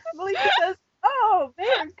 Malika says, "Oh,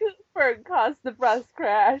 Mayor Gutenberg caused the bus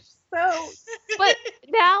crash." So, But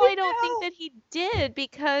now you I don't think know, that he did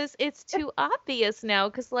because it's too obvious now.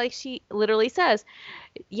 Because like she literally says,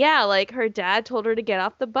 yeah, like her dad told her to get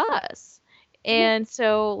off the bus, and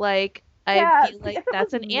so like I yeah. feel See, like if it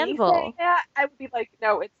that's was an me saying anvil. that, I would be like,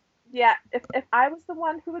 "No, it's yeah." If I was the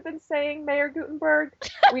one who had been saying Mayor Gutenberg,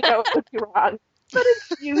 we know it would be wrong. But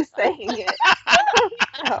it's you saying it.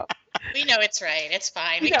 No, We know it's right. It's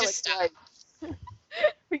fine. we We can know just it's stop. right.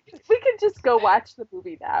 We can just go watch the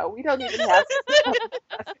movie now. We don't even have to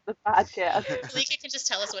discuss the podcast. Malika can just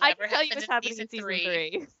tell us I whatever can tell you happens what's happening in in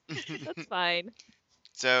season season 3. That's fine.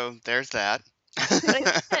 so there's that.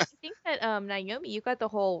 But I think that Naomi, you got the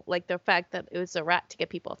whole like the fact that it was a rat to get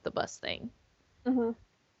people off the bus thing. Hmm.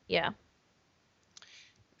 Yeah.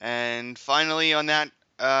 And finally, on that,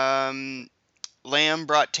 Lamb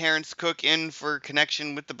brought Terrence Cook in for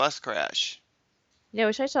connection with the bus crash. Yeah,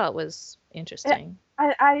 which I thought was interesting.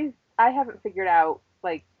 I haven't figured out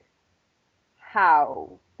like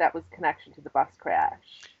how that was connection to the bus crash.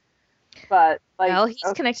 But like, Well, he's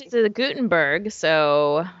okay, connected to the Gutenberg,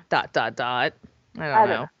 so ... I don't I know. don't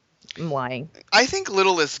know. I'm lying. I think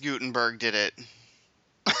littlest Gutenberg did it.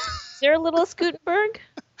 Is there a little Gutenberg?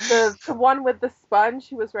 The one with the sponge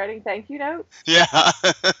who was writing thank you notes. Yeah.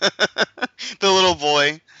 The little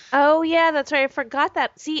boy. Oh yeah, that's right. I forgot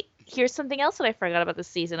that. See, here's something else that I forgot about this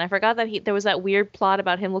season. I forgot that there was that weird plot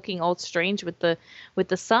about him looking all strange with the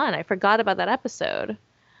sun. I forgot about that episode.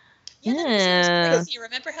 Yeah, that episode Yeah. was crazy.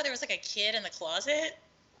 Remember how there was like a kid in the closet?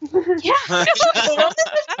 Yeah. Right. What was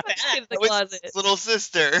that kid in the That was closet? his little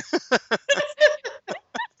sister. There's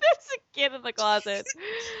a kid in the closet.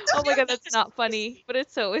 Oh my god, that's not funny, but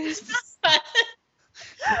it so is.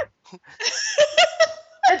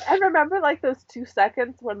 And remember like those 2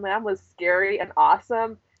 seconds when Lamb was scary and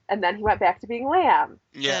awesome, and then he went back to being Lamb.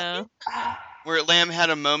 Yeah. Where Lamb had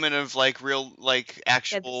a moment of like real, like Yeah,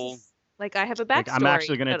 actual. like I have a backstory. Like, I'm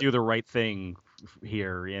actually gonna but- do the right thing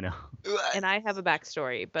here, And I have a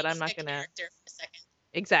backstory, but I'm not He's a gonna. character for a second.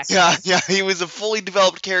 Exactly. Yeah, he was a fully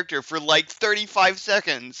developed character for like 35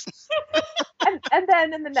 seconds. And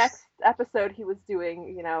then in the next episode he was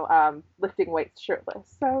doing, lifting weights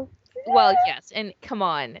shirtless. So Well, yes, and come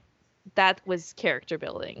on, that was character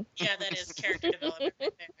building. Yeah, that is character development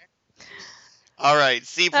right there. All right,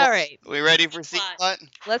 C plot. All right, We ready for C C-plot. plot?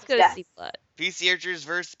 let's go Yes. to C plot. PC Archers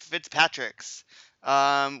versus Fitzpatrick's.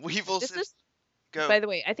 Weevil This says, is, go. by the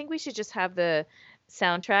way, I think we should just have the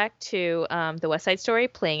soundtrack to the West Side Story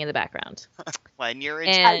playing in the background. When you're in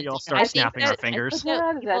And We all I start think snapping our that- fingers.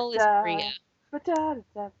 No, Weevil is Maria.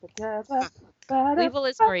 Weevil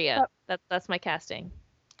is Maria. That's my casting.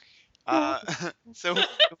 So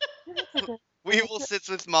Weevil sits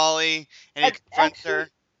with Molly and he confronts her.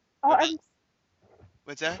 Oh,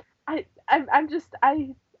 What's that? I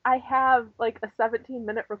have like a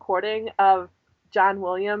 17-minute recording of John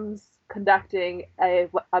Williams conducting a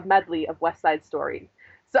medley of West Side Story.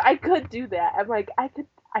 So I could do that. I'm like, I could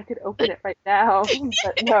open it right now,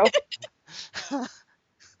 but no.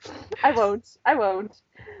 I won't.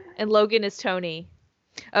 And Logan is Tony.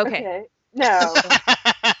 Okay. No.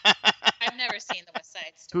 I've never seen the West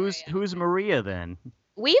Side Story. Who's Maria then?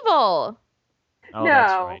 Weevil. Oh, No.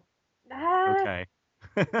 that's right. Ah, Okay.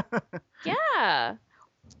 Yeah.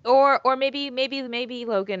 Or maybe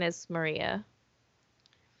Logan is Maria.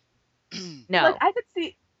 No. Like I could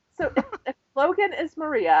see. So if Logan is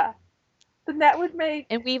Maria, then that would make.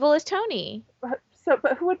 And Weevil is Tony. So,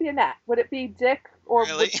 but who would be Annette? Would it be Dick or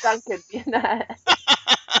Really? would Duncan be Annette?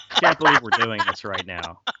 Can't believe we're doing this right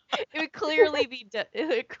now. It would clearly be. It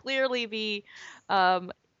would clearly be.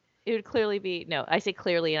 It would clearly be. No, I say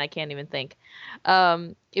clearly, and I can't even think.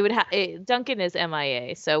 It would have. Duncan is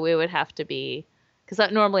MIA, so it would have to be.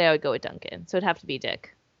 Because normally I would go with Duncan, so it'd have to be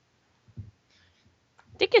Dick.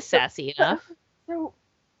 Dick is sassy enough. So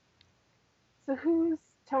who's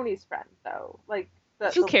Tony's friend though? Like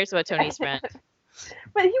Who cares about Tony's friend?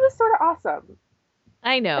 But he was sort of awesome.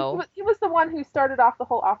 I Like, know. he was the one who started off the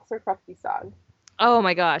whole Officer Krupke song. Oh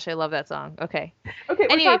my gosh, I love that song. Okay. Okay,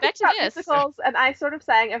 we're Anyway, talking back to about this. musicals, and I sort of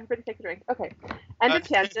sang "Everybody Take a Drink." Okay, end of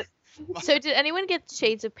tangent. So did anyone get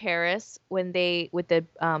Shades of Paris when they with the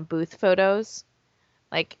booth photos?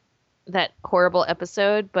 Like that horrible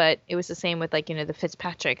episode, but it was the same with like, the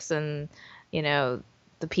Fitzpatricks and,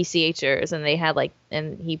 the PCHers, and they had like,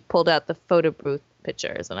 and he pulled out the photo booth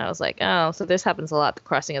pictures, and I was like, oh, so this happens a lot, the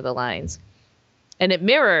crossing of the lines. And it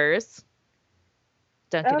mirrors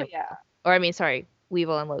Duncan. Oh, yeah. Or I mean, sorry,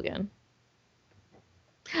 Weevil and Logan.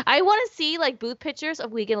 I want to see like booth pictures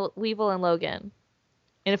of Weevil and Logan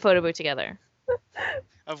in a photo booth together.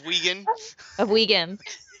 Of Wiegand? Of Weegan.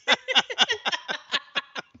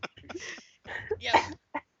 Yep.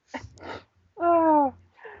 Oh,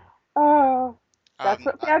 that's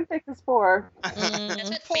what fanfic is for. That's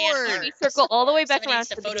what Porn. fan art. We circle all the way back Somebody around needs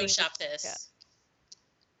to the beginning. Photoshop this.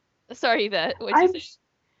 Yeah. Sorry, Yvette. What'd you say?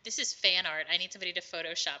 This is fan art. I need somebody to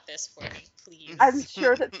Photoshop this for me, please. I'm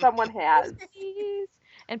sure that someone has. Please.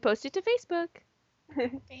 And post it to Facebook.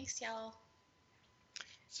 Thanks, y'all.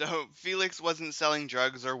 So Felix wasn't selling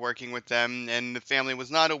drugs or working with them, and the family was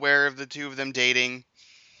not aware of the two of them dating.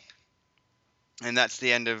 And that's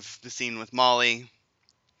the end of the scene with Molly.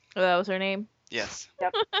 Oh, that was her name? Yes.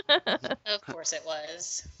 Of course it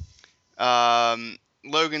was.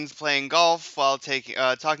 Logan's playing golf while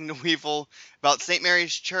talking to Weevil about St.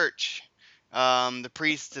 Mary's Church. The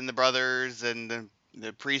priest and the brothers, and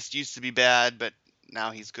the priest used to be bad, but now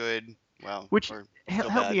he's good. Well, Which or still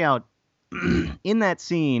help bad. me out. In that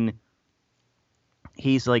scene,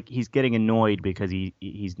 he's getting annoyed because he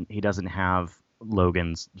doesn't have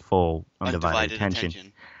Logan's full undivided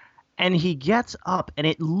attention. And he gets up, and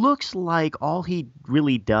it looks like all he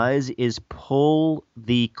really does is pull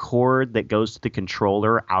the cord that goes to the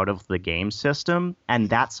controller out of the game system, and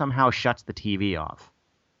that somehow shuts the TV off.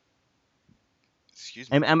 Excuse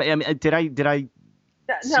me. Did I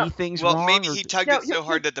see things wrong? Well, maybe he tugged it so you're-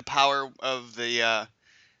 hard that the power of the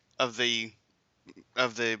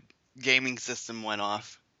gaming system went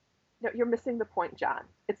off. No, you're missing the point, John.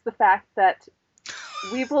 It's the fact that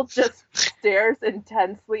Weevil just stares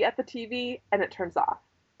intensely at the TV and it turns off.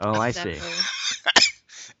 Oh, I see.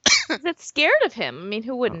 It's scared of him. I mean,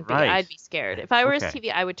 who wouldn't be? Right. I'd be scared. If I were his Okay.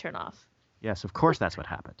 TV, I would turn off. Yes, of course that's what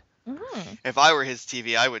happened. Mm. If I were his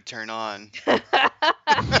TV, I would turn on.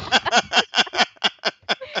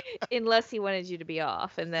 Unless he wanted you to be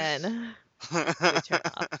off, and then you would turn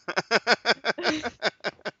off.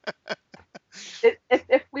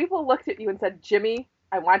 If Weevil looked at you and said, Jimmy,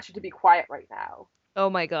 I want you to be quiet right now. Oh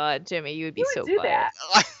my God, Jimmy, you would be You so would do quiet.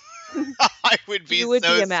 that. I would be You would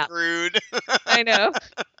so be a map. screwed. I know.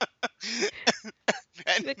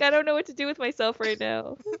 And- Like, I don't know what to do with myself right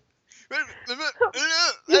now.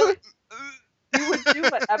 You would do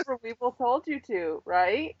whatever Weevil told you to,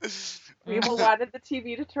 right? Weevil wanted the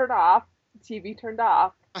TV to turn off. The TV turned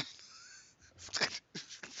off.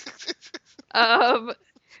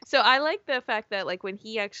 So I like the fact that like when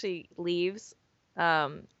he actually leaves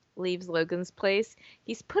Logan's place,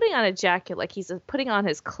 he's putting on a jacket, like he's putting on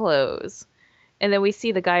his clothes. And then we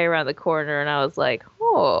see the guy around the corner, and I was like,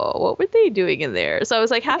 oh, what were they doing in there? So I was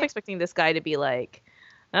like half expecting this guy to be like,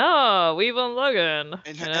 oh, Weevil and Logan.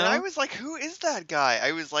 And I was like, who is that guy?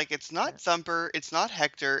 I was like, it's not Thumper, it's not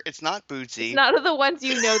Hector, it's not Bootsy. It's none of the ones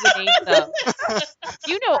you know the names of.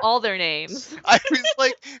 You know all their names. I was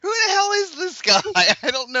like, who the hell is this guy? I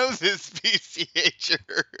don't know this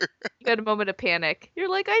PCHer. You had a moment of panic. You're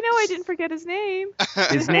like, I know I didn't forget his name.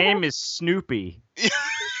 His name is Snoopy.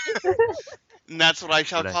 And that's what I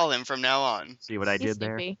shall What I- call him from now on. See what I He's did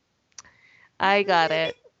there? Snoopy. I got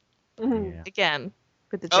it. Mhm. Yeah. Again,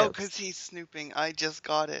 with the Oh, jokes. because he's snooping. I just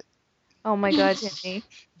got it. Oh my God, Jenny.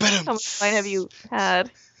 How much wine have you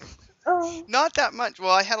had? Oh, Not that much.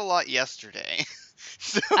 Well, I had a lot yesterday.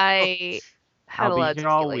 So, I had I'll a be lot of here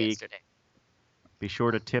all tequila week. yesterday. Be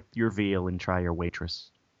sure to tip your veal and try your waitress.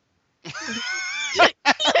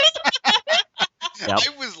 Yep.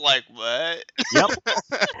 I was like, what? Yep.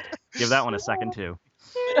 Give that one a second too.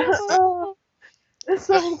 oh,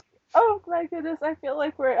 so, oh my goodness, I feel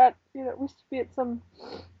like we're at, we should be at some,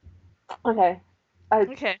 okay,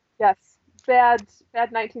 Okay. yes, bad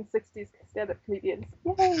 1960s stand-up comedians,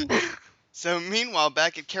 yay. So meanwhile,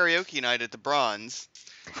 back at karaoke night at the Bronze,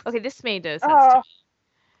 Okay, this made no sense to Oh,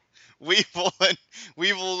 me.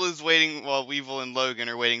 Weevil is waiting. Well, Weevil and Logan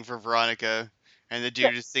are waiting for Veronica, and the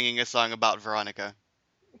dude is singing a song about Veronica.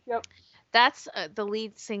 yep, That's the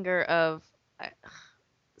lead singer of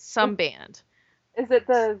some band. is it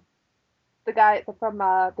the guy from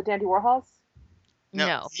the Dandy Warhols?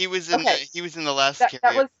 No. he was in Okay. the last That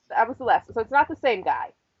karaoke. was the last, so it's not the same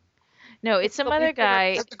guy. No, it's some the other lead singer.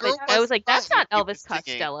 guy. But the girl I was like, that's not wasn't. He Elvis was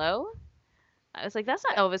singing. Costello. I was like, that's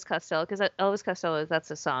not Elvis Costello, because Elvis Costello, that's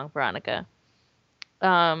a song, Veronica.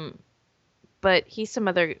 But he's some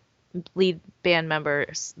other lead band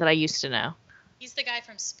members that I used to know. He's the guy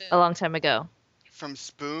from Spoon. a long time ago. From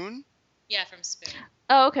Spoon? Yeah, from Spoon.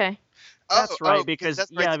 Oh, okay. That's right, because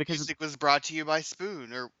because the music was brought to you by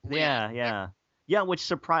Spoon, or yeah, which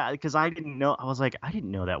surprised because I didn't know. I was like, I didn't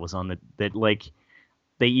know that was on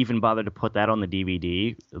they even bothered to put that on the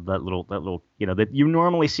DVD. That little that you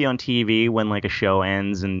normally see on TV when like a show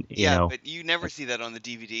ends and you know. But you never see that on the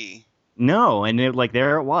DVD. No, and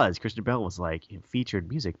there it was. Kristen Bell was like, featured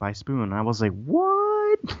music by Spoon. And I was like,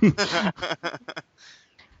 what?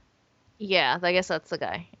 Yeah, I guess that's the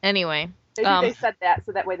guy. Anyway. Maybe they said that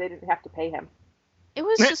so that way they didn't have to pay him. It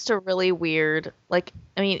was just a really weird,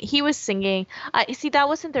 he was singing. See, that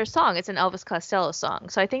wasn't their song. It's an Elvis Costello song.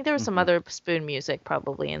 So I think there was some other Spoon music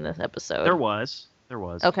probably in this episode. There was.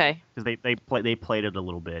 Okay. Because they played it a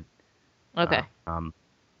little bit. Okay.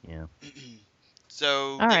 Yeah.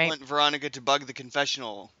 So they want Veronica to bug the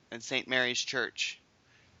confessional at St. Mary's Church.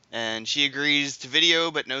 And she agrees to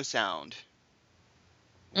video, but no sound.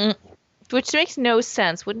 Which makes no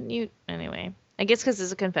sense, wouldn't you? Anyway, I guess because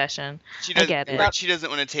it's a confession. I get it. She doesn't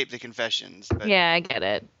want to tape the confessions. But yeah, I get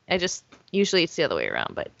it. Usually it's the other way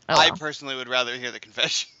around, but I personally would rather hear the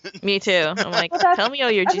confession. Me too. I'm like, tell me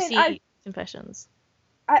all your juicy confessions.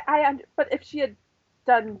 But if she had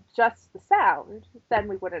done just the sound, then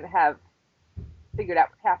we wouldn't have figured out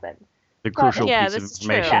what happened. The crucial piece of this is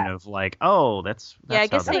information true. of like, oh, that's I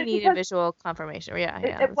guess they needed visual confirmation.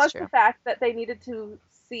 It was true. the fact that they needed to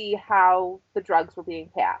see how the drugs were being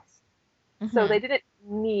passed. Mm-hmm. So they didn't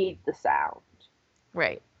need the sound.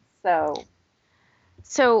 Right.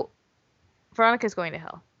 So Veronica's going to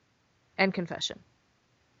hell. And confession.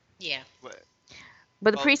 Yeah.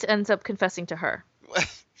 But the priest ends up confessing to her.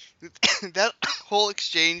 That whole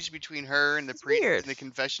exchange between her and the priest weird. in the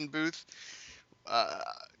confession booth,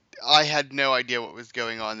 I had no idea what was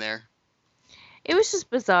going on there. It was just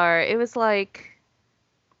bizarre. It was like,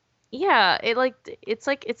 yeah, it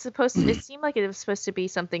seemed like it was supposed to be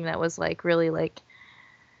something that was like really like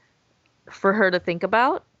for her to think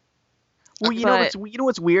about. Well, you know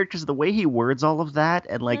what's weird, because the way he words all of that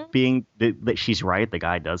and like being that she's right, the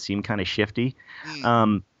guy does seem kind of shifty.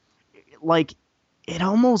 Like it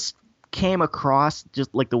almost came across,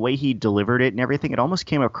 just like the way he delivered it and everything, it almost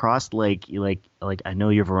came across like I know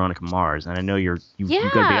you're Veronica Mars and I know you're gonna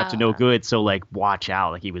be up to no good, so like watch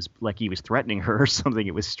out, like he was threatening her or something.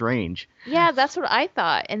 It was strange. Yeah, that's what I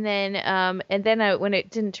thought. And then when it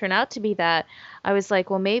didn't turn out to be that, I was like,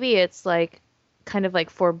 well, maybe it's like kind of like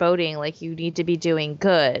foreboding, like you need to be doing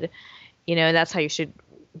good, and that's how you should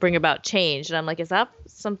bring about change. And I'm like, is that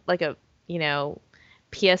some like a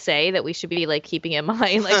PSA that we should be like keeping in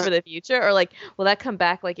mind like for the future, or like will that come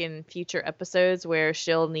back like in future episodes where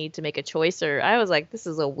she'll need to make a choice? Or I was like, this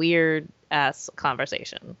is a weird ass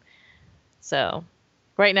conversation. So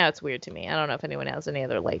right now it's weird to me. I don't know if anyone has any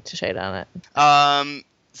other light to shade on it.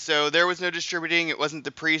 So there was no distributing. It wasn't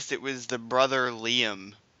the priest, it was the brother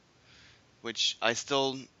Liam, which I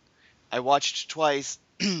watched twice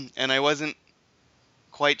and I wasn't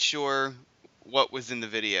quite sure what was in the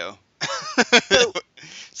video. So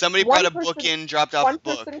somebody brought a book in, dropped off a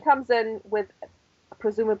book. One person comes in with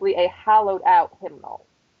presumably a hollowed out hymnal.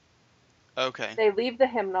 Okay. They leave the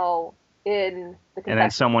hymnal in the confession. And then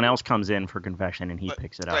someone else comes in for confession and he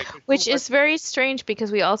picks it up. Right. Which is very strange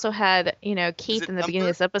because we also had, Keith in the beginning of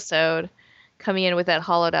this episode coming in with that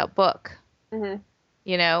hollowed out book. Mm-hmm.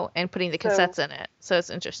 And putting the cassettes in it. So it's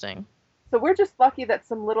interesting. So we're just lucky that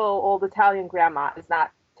some little old Italian grandma is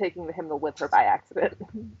not taking the hymnal with her by accident.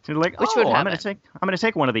 You're like, Which would I'm happen. gonna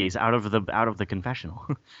take one of these out of the confessional.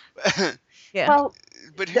 Yeah. Well,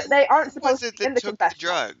 but they aren't who was supposed it to be in that the took the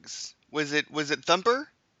confessional. drugs? Was it Thumper?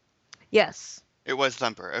 Yes. It was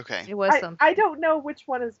Thumper. Okay. It was them. I don't know which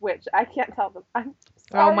one is which. I can't tell them. I'm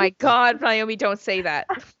Oh sorry. my God, Naomi, don't say that.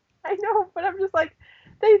 I know, but I'm just like,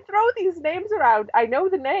 they throw these names around. I know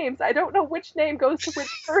the names. I don't know which name goes to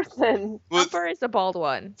which person. Well, Thumper is the bald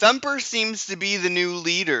one. Thumper seems to be the new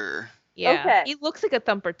leader. Yeah. Okay. He looks like a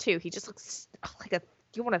thumper too. He just looks like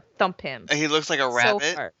you want to thump him. He looks like a So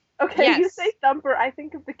rabbit. hard. Okay, Yes. you say Thumper, I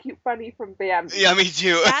think of the cute bunny from Bambi. Yeah, me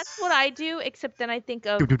too. That's what I do, except then I think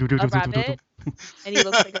of a rabbit, and he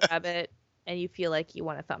looks like a rabbit, and you feel like you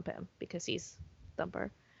want to thump him because he's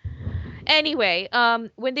Thumper. Anyway,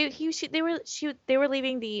 when they were leaving she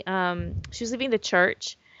was leaving the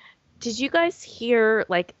church. Did you guys hear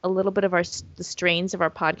like a little bit of the strains of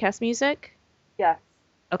our podcast music? Yes.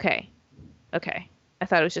 Okay. I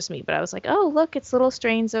thought it was just me, but I was like, oh look, it's little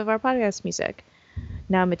strains of our podcast music.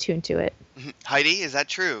 Now I'm attuned to it. Heidi, is that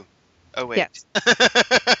true? Oh wait. Yes.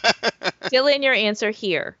 Fill in your answer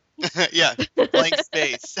here. Yeah, blank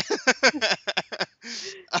space.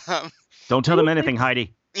 Don't tell them Please anything, leave-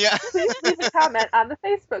 Heidi. Yeah. Please leave a comment on the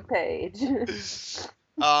Facebook page.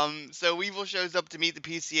 So Weevil shows up to meet the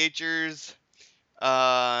PCHers,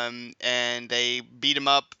 and they beat him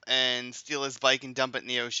up and steal his bike and dump it in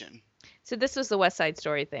the ocean. So this was the West Side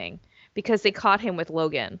Story thing because they caught him with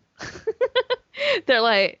Logan. They're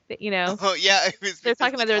like, Oh yeah, it was. they're because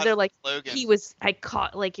talking they about caught they're him like with Logan. he was I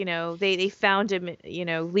caught like they found him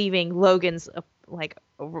leaving Logan's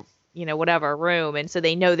whatever room, and so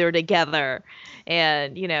they know they're together,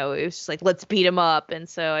 and it was just like, let's beat him up, and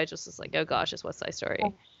so I just was like, oh gosh, it's West Side Story.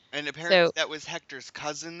 And apparently So- that was Hector's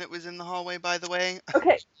cousin that was in the hallway, by the way.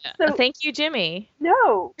 Okay, so Thank you, Jimmy.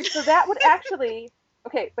 no, so that would actually.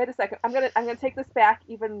 Okay, wait a second. I'm gonna take this back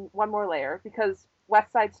even one more layer because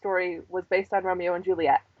West Side Story was based on Romeo and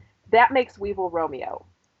Juliet. That makes Weevil Romeo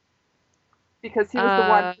because he was the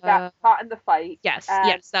one who got caught in the fight. Yes, and-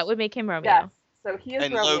 yes, that would make him Romeo. Yes, so he is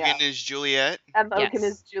And Romeo, Logan is Juliet. and Logan Yes.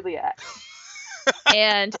 is Juliet.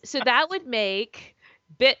 And so that would make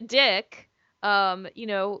Dick,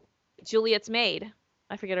 Juliet's maid.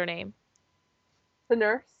 I forget her name. The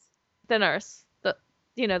nurse. The nurse. The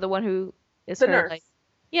one who is The her, nurse. like,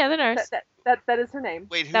 yeah, the nurse. That is her name.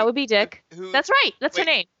 Wait, who? That would be Dick. Who? That's right. That's her Wait.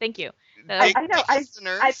 name. Thank you. Dick I know, is the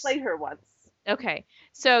nurse? I played her once. Okay.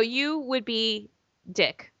 So you would be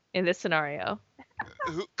Dick in this scenario.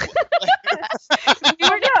 Who? You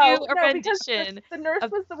were to do a because rendition. the nurse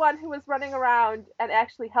of- was the one who was running around and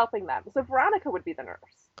actually helping them. So Veronica would be the nurse.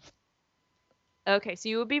 Okay, so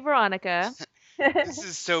you would be Veronica. This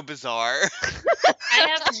is so bizarre. I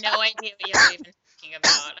have no idea what you're even talking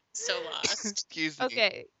about. I'm so lost. Excuse me.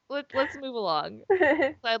 Okay, let's move along.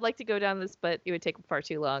 I'd like to go down this, but it would take far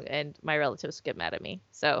too long, and my relatives would get mad at me.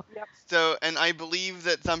 So So, and I believe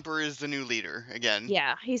that Thumper is the new leader again.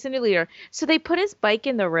 yeah, he's a new leader. So they put his bike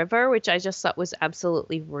in the river, which I just thought was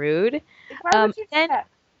absolutely rude. Why would you do then that?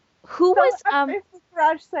 Who Sell was it on Facebook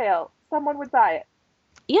garage sale. Someone would buy it.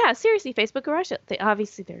 Yeah, seriously, Facebook garage. They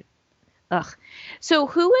obviously they're ugh. So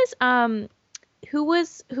who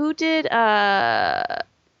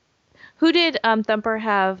did Thumper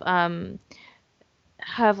have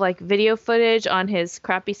like video footage on his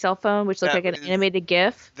crappy cell phone, which looked That like an was- animated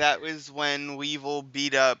GIF? That was when Weevil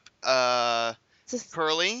beat up Just-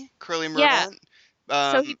 Curly Murdoch.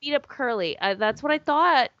 Yeah. So he beat up Curly. That's what I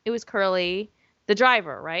thought. It was Curly, the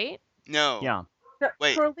driver, right? No. Yeah.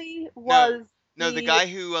 Wait. Curly was The guy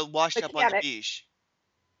who washed up on the mechanic. beach.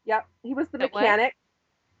 Yep, he was the The what? mechanic.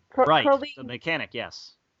 Right. Curly, The mechanic,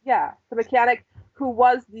 yes. yeah, the mechanic who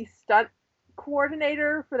was the stunt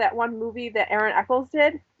coordinator for that one movie that Aaron Eccles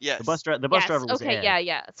did. Yes. The bus Yes. driver was Okay. Ed.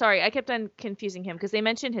 Yeah. Sorry, I kept on confusing him because they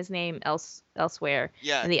mentioned his name elsewhere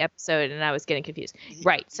Yeah. in the episode, and I was getting confused. He-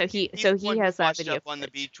 Right. So he he's the one who has that washed video up on the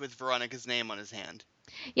footage. beach with Veronica's name on his hand.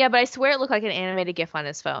 Yeah, but I swear it looked like an animated GIF on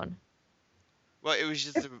his phone. Well, it was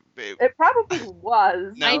just It probably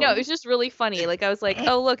was. No. I know, it was just really funny. Like I was like,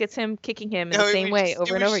 oh look, it's him kicking him in no, the it same was way just-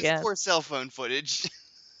 over it and was over just again, poor cell phone footage.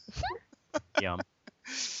 Yeah.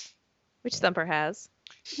 which Thumper has.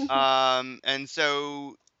 And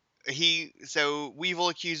so Weevil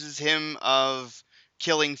accuses him of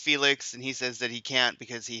killing Felix, and he says that he can't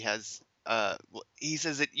because he has he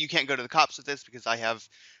says that you can't go to the cops with this because I have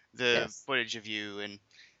the Yes. footage of you,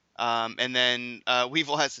 and then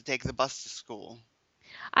Weevil has to take the bus to school.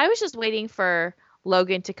 I was just waiting for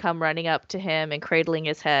Logan to come running up to him and cradling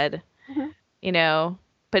his head, Mhm.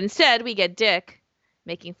 But instead we get Dick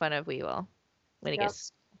making fun of Weevil when he Yep.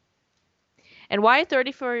 gets. And why a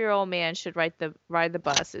 34-year-old man should ride the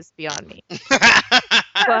bus is beyond me.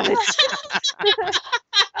 But I was just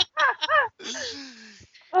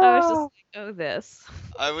Oh, like, oh, this.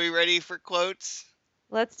 Are we ready for quotes?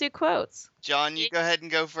 Let's do quotes. John, you go ahead and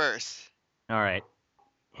go first. All right.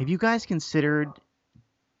 Have you guys considered?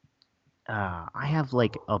 I have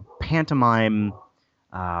like a pantomime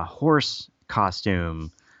horse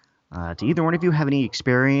costume. Do either one of you have any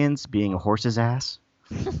experience being a horse's ass?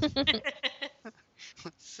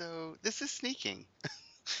 So this is sneaking.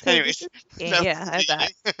 So Anyways, this is- no, yeah, I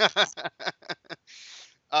bet.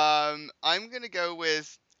 I'm gonna go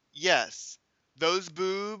with yes. Those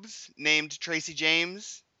boobs named Tracy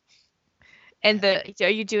James. And are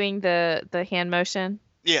you doing the hand motion?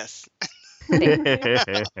 Yes,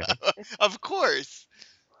 of course.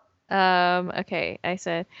 Okay, I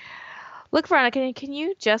said, look, Veronica, can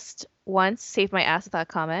you just once save my ass without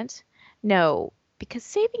comment? No, because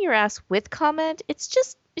saving your ass with comment, it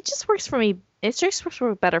just works for me. It just works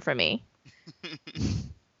better for me.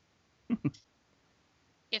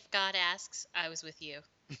 If God asks, I was with you.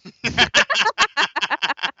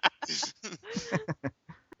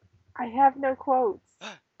 I have no quotes.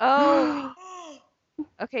 Oh,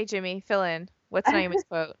 Okay, Jimmy, fill in. What's Naomi's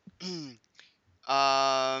quote?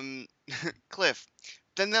 Cliff.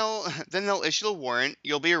 Then they'll issue a warrant.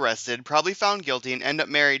 You'll be arrested, probably found guilty, and end up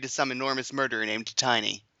married to some enormous murderer named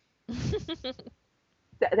Tiny.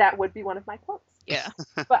 That would be one of my quotes. Yeah.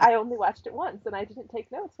 But I only watched it once, and I didn't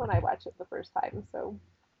take notes when I watched it the first time, so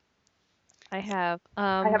I have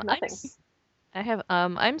nothing.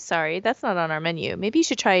 I'm sorry, that's not on our menu. Maybe you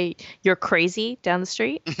should try You're Crazy down the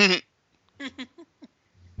street.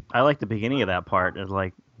 I like the beginning of that part. It's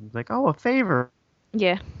like, oh, a favor.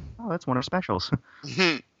 Yeah. Oh, that's one of our specials.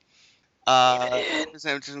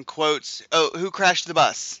 Some quotes. Oh, who crashed the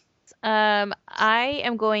bus? I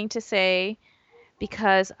am going to say,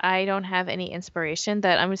 because I don't have any inspiration,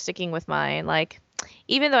 that I'm sticking with mine. Like,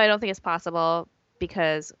 even though I don't think it's possible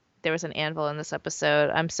because there was an anvil in this episode,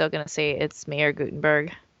 I'm still going to say it's Mayor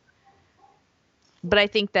Gutenberg. But I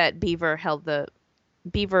think that Beaver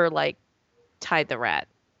tied the rat.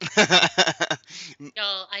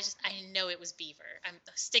 No, I know it was Beaver. I'm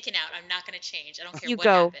sticking out. I'm not going to change. I don't care You what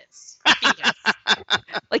go. happens. Beaver.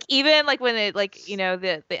 Like, even like when it, like, you know,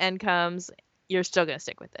 the end comes, you're still going to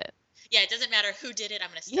stick with it. Yeah, it doesn't matter who did it. I'm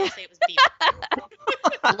going to still say it was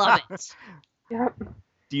Beaver. Love it. Yep.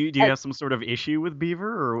 Do you have some sort of issue with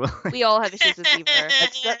Beaver, or We all have issues with Beaver.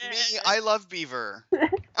 Except me. I love Beaver.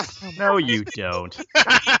 no, you don't.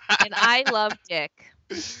 And I love Dick.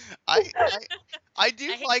 I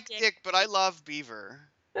do I hate like Dick. Dick, but I love Beaver.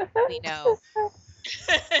 We know.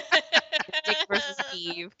 Dick versus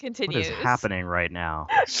Eve What continues. is happening right now?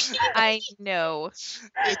 I know.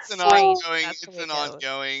 It's an Straight ongoing. up the It's an windows.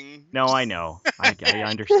 ongoing. No, I know. I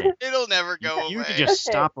understand. It'll never go away. You can just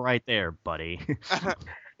Okay. stop right there, buddy.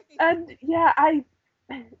 And yeah, I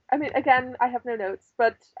mean, again, I have no notes,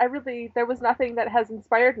 but there was nothing that has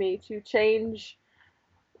inspired me to change.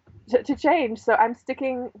 To change, so I'm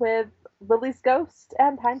sticking with Lily's ghost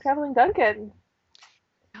and time traveling Duncan.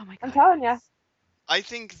 Oh my god. I'm telling you. I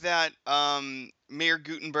think that Mayor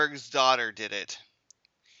Gutenberg's daughter did it,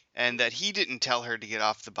 and that he didn't tell her to get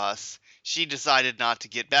off the bus. She decided not to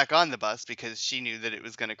get back on the bus because she knew that it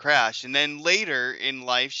was going to crash. And then later in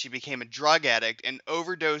life, she became a drug addict and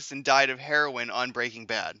overdosed and died of heroin on Breaking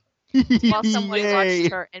Bad. While someone Yay.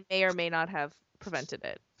 watched her and may or may not have prevented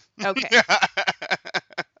it. Okay.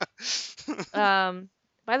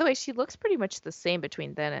 By the way, she looks pretty much the same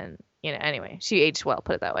between then and, you know, anyway, she aged well,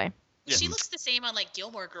 put it that way. Yeah. She looks the same on like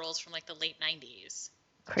Gilmore Girls from like the late 90s. She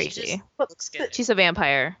Crazy. just But looks good. She's a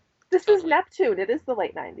vampire. This is Totally. Neptune. It is the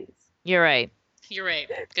late 90s. You're right. You're right.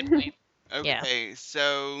 Good point. Okay,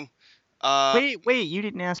 so Wait, you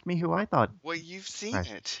didn't ask me who I thought. well, you've seen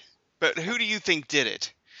Right. it, but who do you think did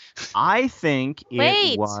it? I think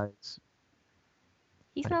Wait. it was.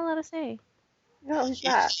 He's not allowed to say. No, he's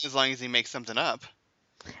not. As long as he makes something up.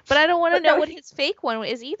 But I don't want to But know no, what his fake one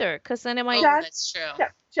is either, because then it might. Oh, John- that's true. Yeah,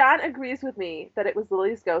 John agrees with me that it was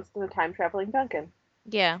Lily's ghost and the time traveling Duncan.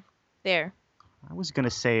 Yeah, there. I was gonna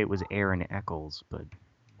say it was Aaron Eccles, but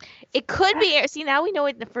It could be. See, now we know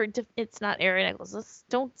it's not Aaron Eccles.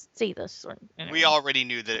 Don't say this. Or, anyway. We already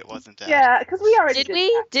knew that it wasn't that. Yeah, because we already Did we?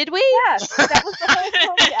 that. Did we? Yes, that was the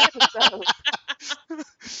whole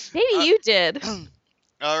episode. Maybe you did.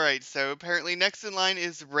 All right, so apparently next in line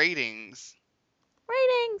is ratings.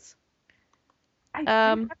 Ratings. I do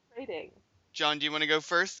have rating. John, do you want to go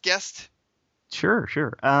first, guest? sure.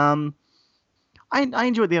 I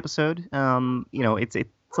enjoyed the episode. You know, it's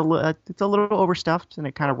a little overstuffed, and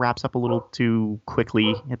it kind of wraps up a little too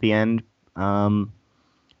quickly at the end.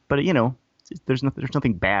 But you know, there's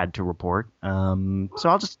nothing bad to report. So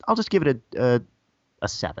I'll just give it a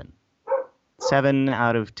 7. 7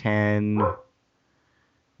 out of 10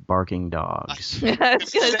 barking dogs. I was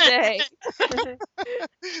gonna say.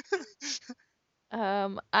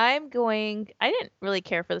 I didn't really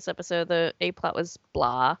care for this episode. The A plot was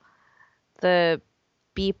blah. The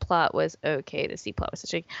B plot was okay. The C plot was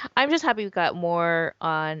such a. I'm just happy we got more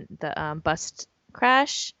on the bus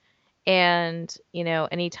crash, and you know,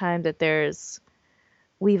 anytime that there's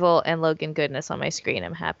Weevil and Logan goodness on my screen,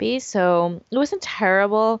 I'm happy. So it wasn't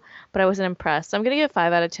terrible, but I wasn't impressed. I'm gonna give it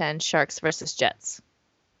 5 out of 10. Sharks versus Jets.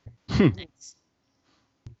 Nice.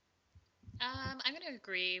 I'm going to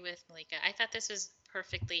agree with Malika. I thought this was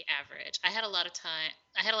perfectly average. I had a lot of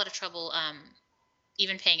trouble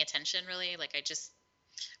even paying attention, really. Like, I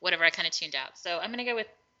kind of tuned out. So I'm going to go with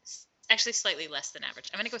actually slightly less than average.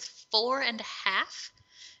 I'm going to go with 4.5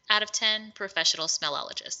 out of 10 professional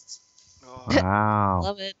smellologists. Oh, Wow.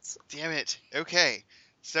 Love it. damn it. Okay,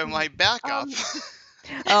 so my backup.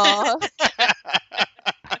 Oh,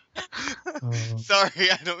 Oh. Sorry,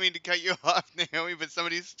 I don't mean to cut you off, Naomi, but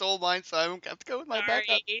somebody stole mine, so I have to go with my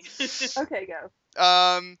backup. Sorry. Okay, go.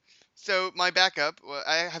 So my backup. Well,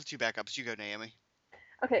 I have two backups. You go, Naomi.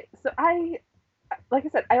 Okay, so like I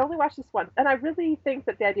said, I only watched this once, and I really think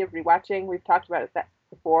that the idea of rewatching, we've talked about it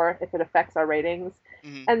before, if it affects our ratings.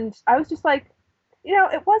 Mhm. And I was just like,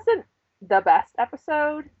 it wasn't the best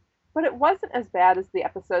episode, but it wasn't as bad as the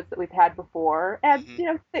episodes that we've had before. And,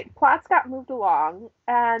 the plots got moved along,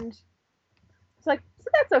 and it's like, so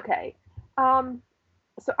that's okay.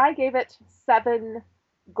 So I gave it 7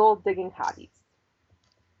 gold digging hotties.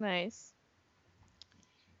 Nice.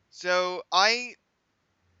 So I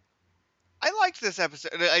liked this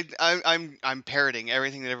episode. I'm parroting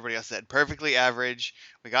everything that everybody else said. Perfectly average.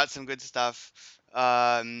 We got some good stuff.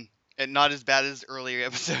 And not as bad as earlier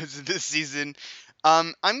episodes of this season.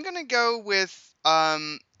 I'm gonna go with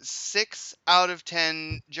 6 out of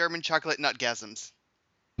 10 German chocolate nutgasms.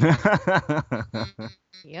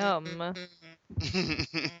 Yum.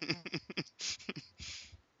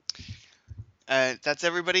 That's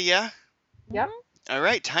everybody, yeah? Yep. All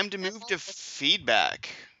right, time to move to feedback.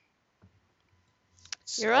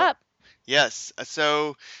 You're up. Yes.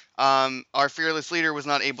 So our fearless leader was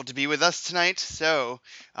not able to be with us tonight. So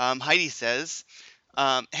Heidi says,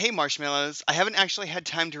 hey, Marshmallows, I haven't actually had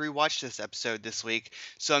time to rewatch this episode this week,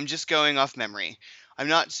 so I'm just going off memory. I'm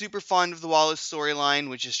not super fond of the Wallace storyline,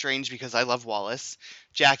 which is strange because I love Wallace.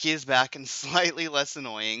 Jackie is back and slightly less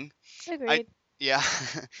annoying. Agreed. Yeah.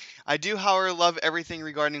 I do, however, love everything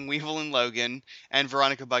regarding Weevil and Logan and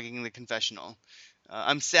Veronica bugging the confessional.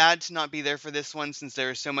 I'm sad to not be there for this one since there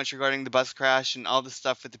is so much regarding the bus crash and all the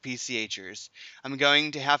stuff with the PCHers. I'm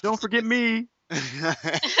going to have to... Don't forget me.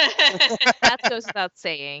 That goes without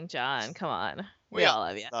saying, John. Come on. We all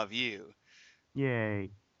love you. Love you.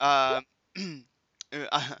 Yay. I'm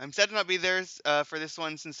sad to not be there for this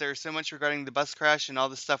one since there is so much regarding the bus crash and all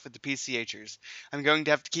the stuff with the PCHers. I'm going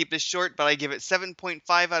to have to keep this short, but I give it 7.5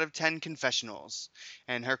 out of 10 confessionals.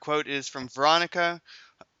 And her quote is from Veronica.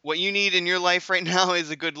 What you need in your life right now is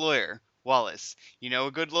a good lawyer. Wallace. You know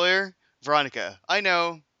a good lawyer? Veronica. I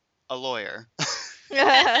know. A lawyer.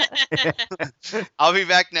 I'll be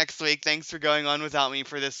back next week. Thanks for going on without me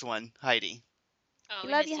for this one. Heidi. Oh,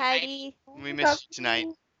 We love you, Heidi. We missed you tonight.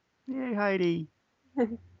 Yay, Heidi.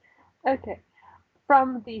 Okay.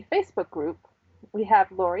 From the Facebook group, we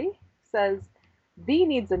have Lori says, V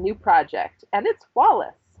needs a new project, and it's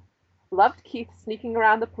Wallace. Loved Keith sneaking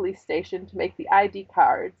around the police station to make the ID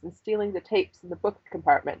cards and stealing the tapes in the book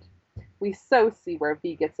compartment. We so see where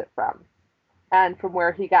V gets it from. And from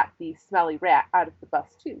where he got the smelly rat out of the bus,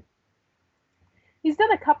 too. He's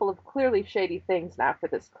done a couple of clearly shady things now for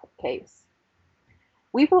this case.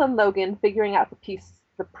 Weevil and Logan figuring out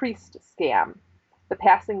the priest scam. The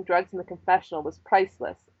passing drugs in the confessional was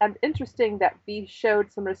priceless, and interesting that V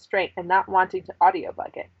showed some restraint in not wanting to audio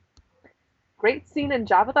bug it. Great scene in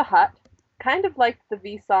Jabba the Hutt, kind of like the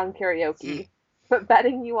V song karaoke, but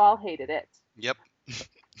betting you all hated it. Yep.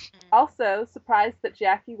 Also, surprised that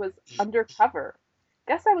Jackie was undercover.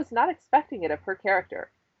 Guess I was not expecting it of her character.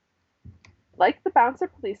 Like the bouncer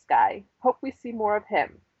police guy, hope we see more of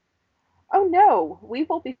him. Oh no, we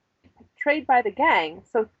will be betrayed by the gang,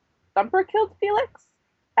 so Thumper killed Felix?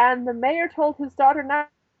 And the mayor told his daughter not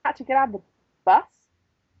to get on the bus?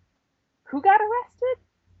 Who got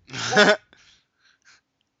arrested?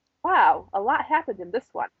 Wow, a lot happened in this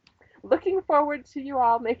one. Looking forward to you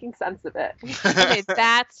all making sense of it. Okay,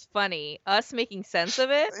 that's funny. Us making sense of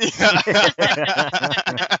it?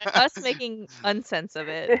 Us making unsense of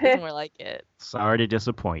it is more like it. Sorry to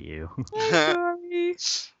disappoint you. I'm sorry.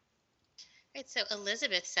 Right, so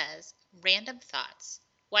Elizabeth says, random thoughts.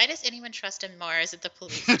 Why does anyone trust in Mars at the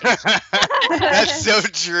police station? That's so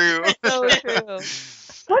true. So true.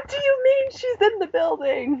 What do you mean she's in the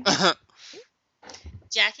building?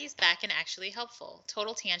 Jackie's back and actually helpful.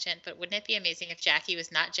 Total tangent, but wouldn't it be amazing if Jackie was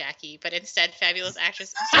not Jackie, but instead fabulous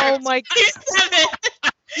actress? Oh my god.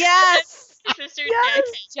 Yes. Sister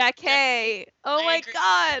Yes! Jackie. Oh I my agree.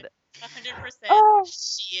 god. 100%. Oh.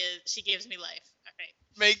 She gives me life. All right.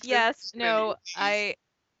 Make Yes. this No. pretty,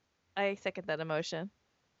 I second that emotion.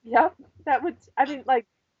 Yep, that would,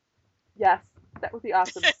 yes, that would be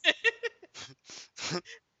awesome.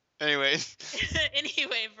 Anyways.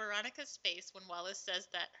 Anyway, Veronica's face when Wallace says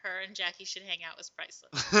that her and Jackie should hang out was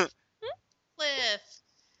priceless. Cliff.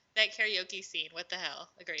 That karaoke scene. What the hell?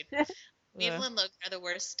 Agreed. Weevil and Logan are the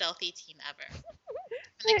worst stealthy team ever.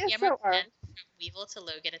 When the They camera so are. panned from Weevil to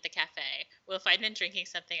Logan at the cafe, well, if I'd been drinking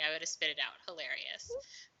something, I would have spit it out. Hilarious.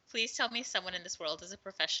 Please tell me someone in this world is a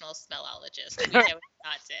professional smellologist. We know it's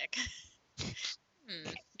not Dick.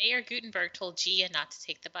 Mayor Gutenberg told Gia not to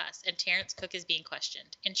take the bus, and Terrence Cook is being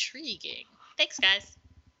questioned. Intriguing. Thanks, guys.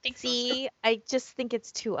 Thanks, Melissa. See, I just think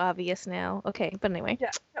it's too obvious now. Okay, but anyway.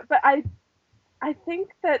 Yeah, but I think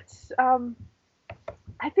that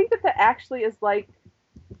that actually is like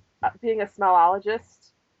being a smellologist.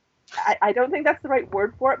 I don't think that's the right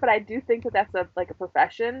word for it, but I do think that that's a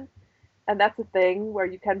profession, and that's a thing where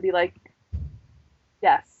you can be like,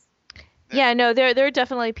 yes. Yeah, no, there are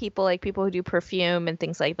definitely people who do perfume and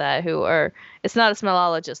things like that who are. It's not a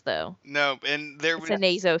smellologist though. No, and It's a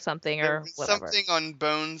naso something there or was whatever. something on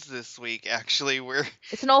Bones this week actually where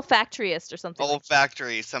It's an olfactoryist or something.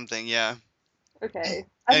 olfactory something, yeah. Okay.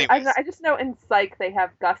 Anyways. I just know in Psych they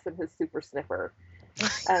have Gus and his super sniffer.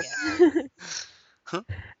 And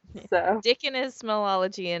so Dick in his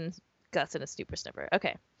smellology and Gus in his super sniffer.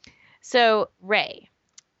 Okay. So Ray,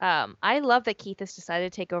 I love that Keith has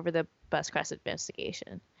decided to take over the bus crash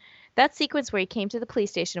investigation. That sequence where he came to the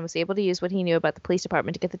police station and was able to use what he knew about the police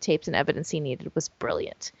department to get the tapes and evidence he needed was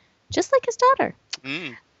brilliant. Just like his daughter.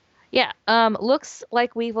 Yeah. Looks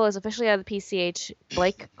like Weevil is officially out of the PCH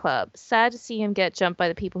Blake Club. Sad to see him get jumped by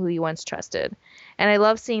the people who he once trusted. And I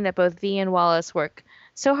love seeing that both V and Wallace work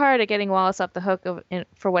so hard at getting Wallace off the hook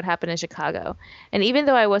for what happened in Chicago. And even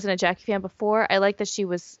though I wasn't a Jackie fan before, I like that she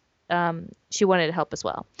wanted to help as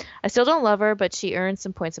well. I still don't love her, but she earned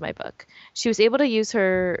some points in my book. She was able to use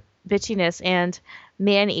her bitchiness and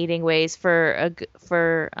man-eating ways for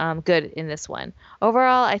good in this one.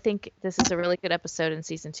 Overall, I think this is a really good episode in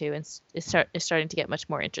season 2 and is starting to get much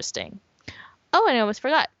more interesting. Oh, and I almost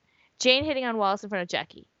forgot. Jane hitting on Wallace in front of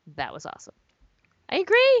Jackie. That was awesome. I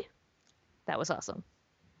agree. That was awesome.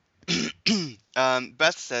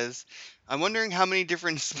 Beth says, I'm wondering how many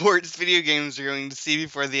different sports video games we're going to see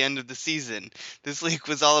before the end of the season. This week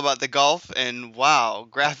was all about the golf, and wow,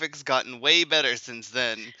 graphics gotten way better since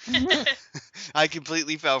then. I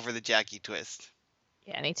completely fell for the Jackie twist.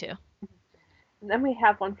 Yeah, me too. And then we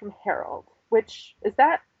have one from Harold, which is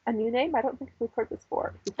that a new name? I don't think we've heard this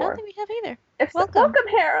before. I don't think we have either. If so, Welcome. welcome,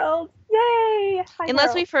 Harold. Yay! Hi, Unless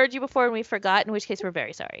Harold. we've heard you before and we forgot, in which case we're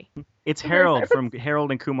very sorry. It's Harold from Harold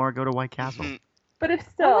and Kumar Go to White Castle. But if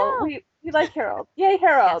still, we like Harold. Yay,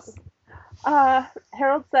 Harold. Yes.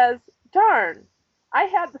 Harold says, darn, I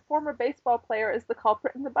had the former baseball player as the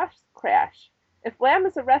culprit in the bus crash. If Lamb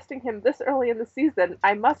is arresting him this early in the season,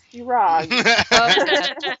 I must be wrong.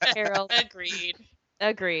 Harold.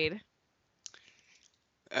 Agreed.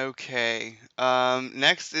 Okay.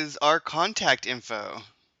 Next is our contact info.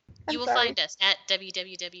 You will find us at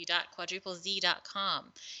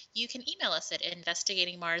www.quadruplez.com. You can email us at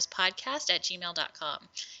investigatingmarspodcast@gmail.com.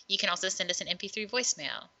 You can also send us an MP3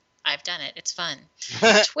 voicemail. I've done it. It's fun.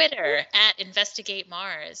 Twitter at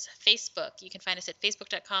InvestigateMars. Facebook. You can find us at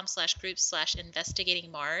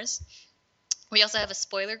facebook.com/groups/investigatingmars. We also have a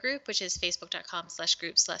spoiler group, which is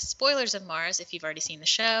facebook.com/groups/spoilersofmars if you've already seen the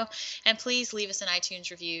show. And please leave us an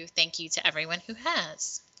iTunes review. Thank you to everyone who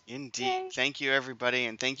has. Indeed. Yay. Thank you, everybody,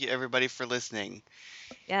 and thank you, everybody, for listening.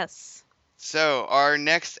 Yes. So, our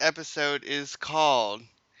next episode is called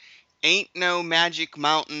Ain't No Magic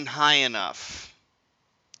Mountain High Enough.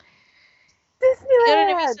 Go to an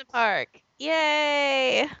Disneyland. amusement park.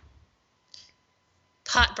 Yay!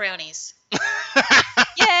 Hot brownies.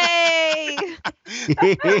 Yay!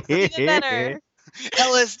 Even better.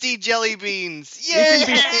 LSD jelly beans. Yay!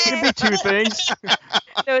 It can be two things. So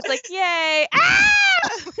it's like, yay! Ah!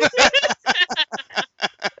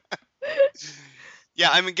 Yeah,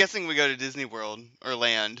 I'm guessing we go to Disney World or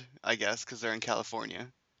Land, I guess, because they're in California.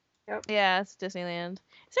 Yeah, it's Disneyland.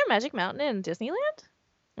 Is there a Magic Mountain in Disneyland?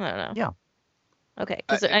 I don't know. Yeah. Okay,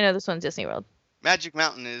 because I know this one's Disney World. Magic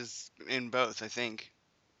Mountain is in both, I think.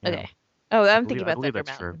 Okay. Oh, I'm thinking I about believe Thunder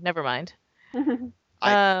that's Mountain. true. Never mind.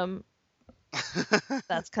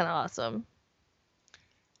 That's kind of awesome.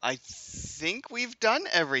 I think we've done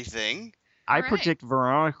everything. I All right. predict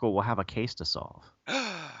Veronica will have a case to solve.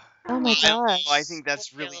 Oh my gosh. I think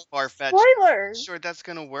that's really far-fetched. Spoilers. Sure, that's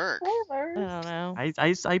gonna work. I Spoilers. don't know.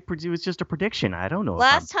 I predict it's just a prediction. I don't know.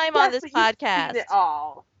 Last time on this Yes, but you've podcast. seen it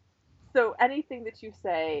all. So anything that you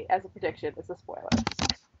say as a prediction is a spoiler.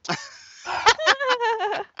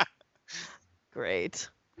 Great.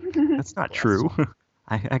 That's not true.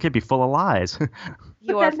 I could be full of lies. You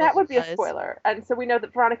But are then that full would be a of lies. spoiler, and so we know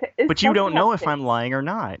that Veronica is. But you don't something know else. if I'm lying or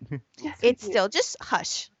not. Yes, we It's do. still just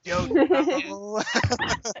hush. Yo,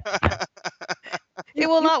 It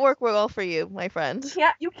will not work well for you, my friend.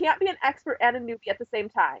 You can't be an expert and a newbie at the same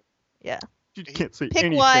time. Yeah. You can't say Pick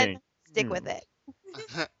anything. one. Stick with it.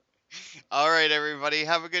 All right, everybody.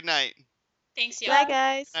 Have a good night. Thanks, y'all. Bye,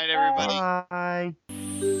 guys. Night, everybody. Bye.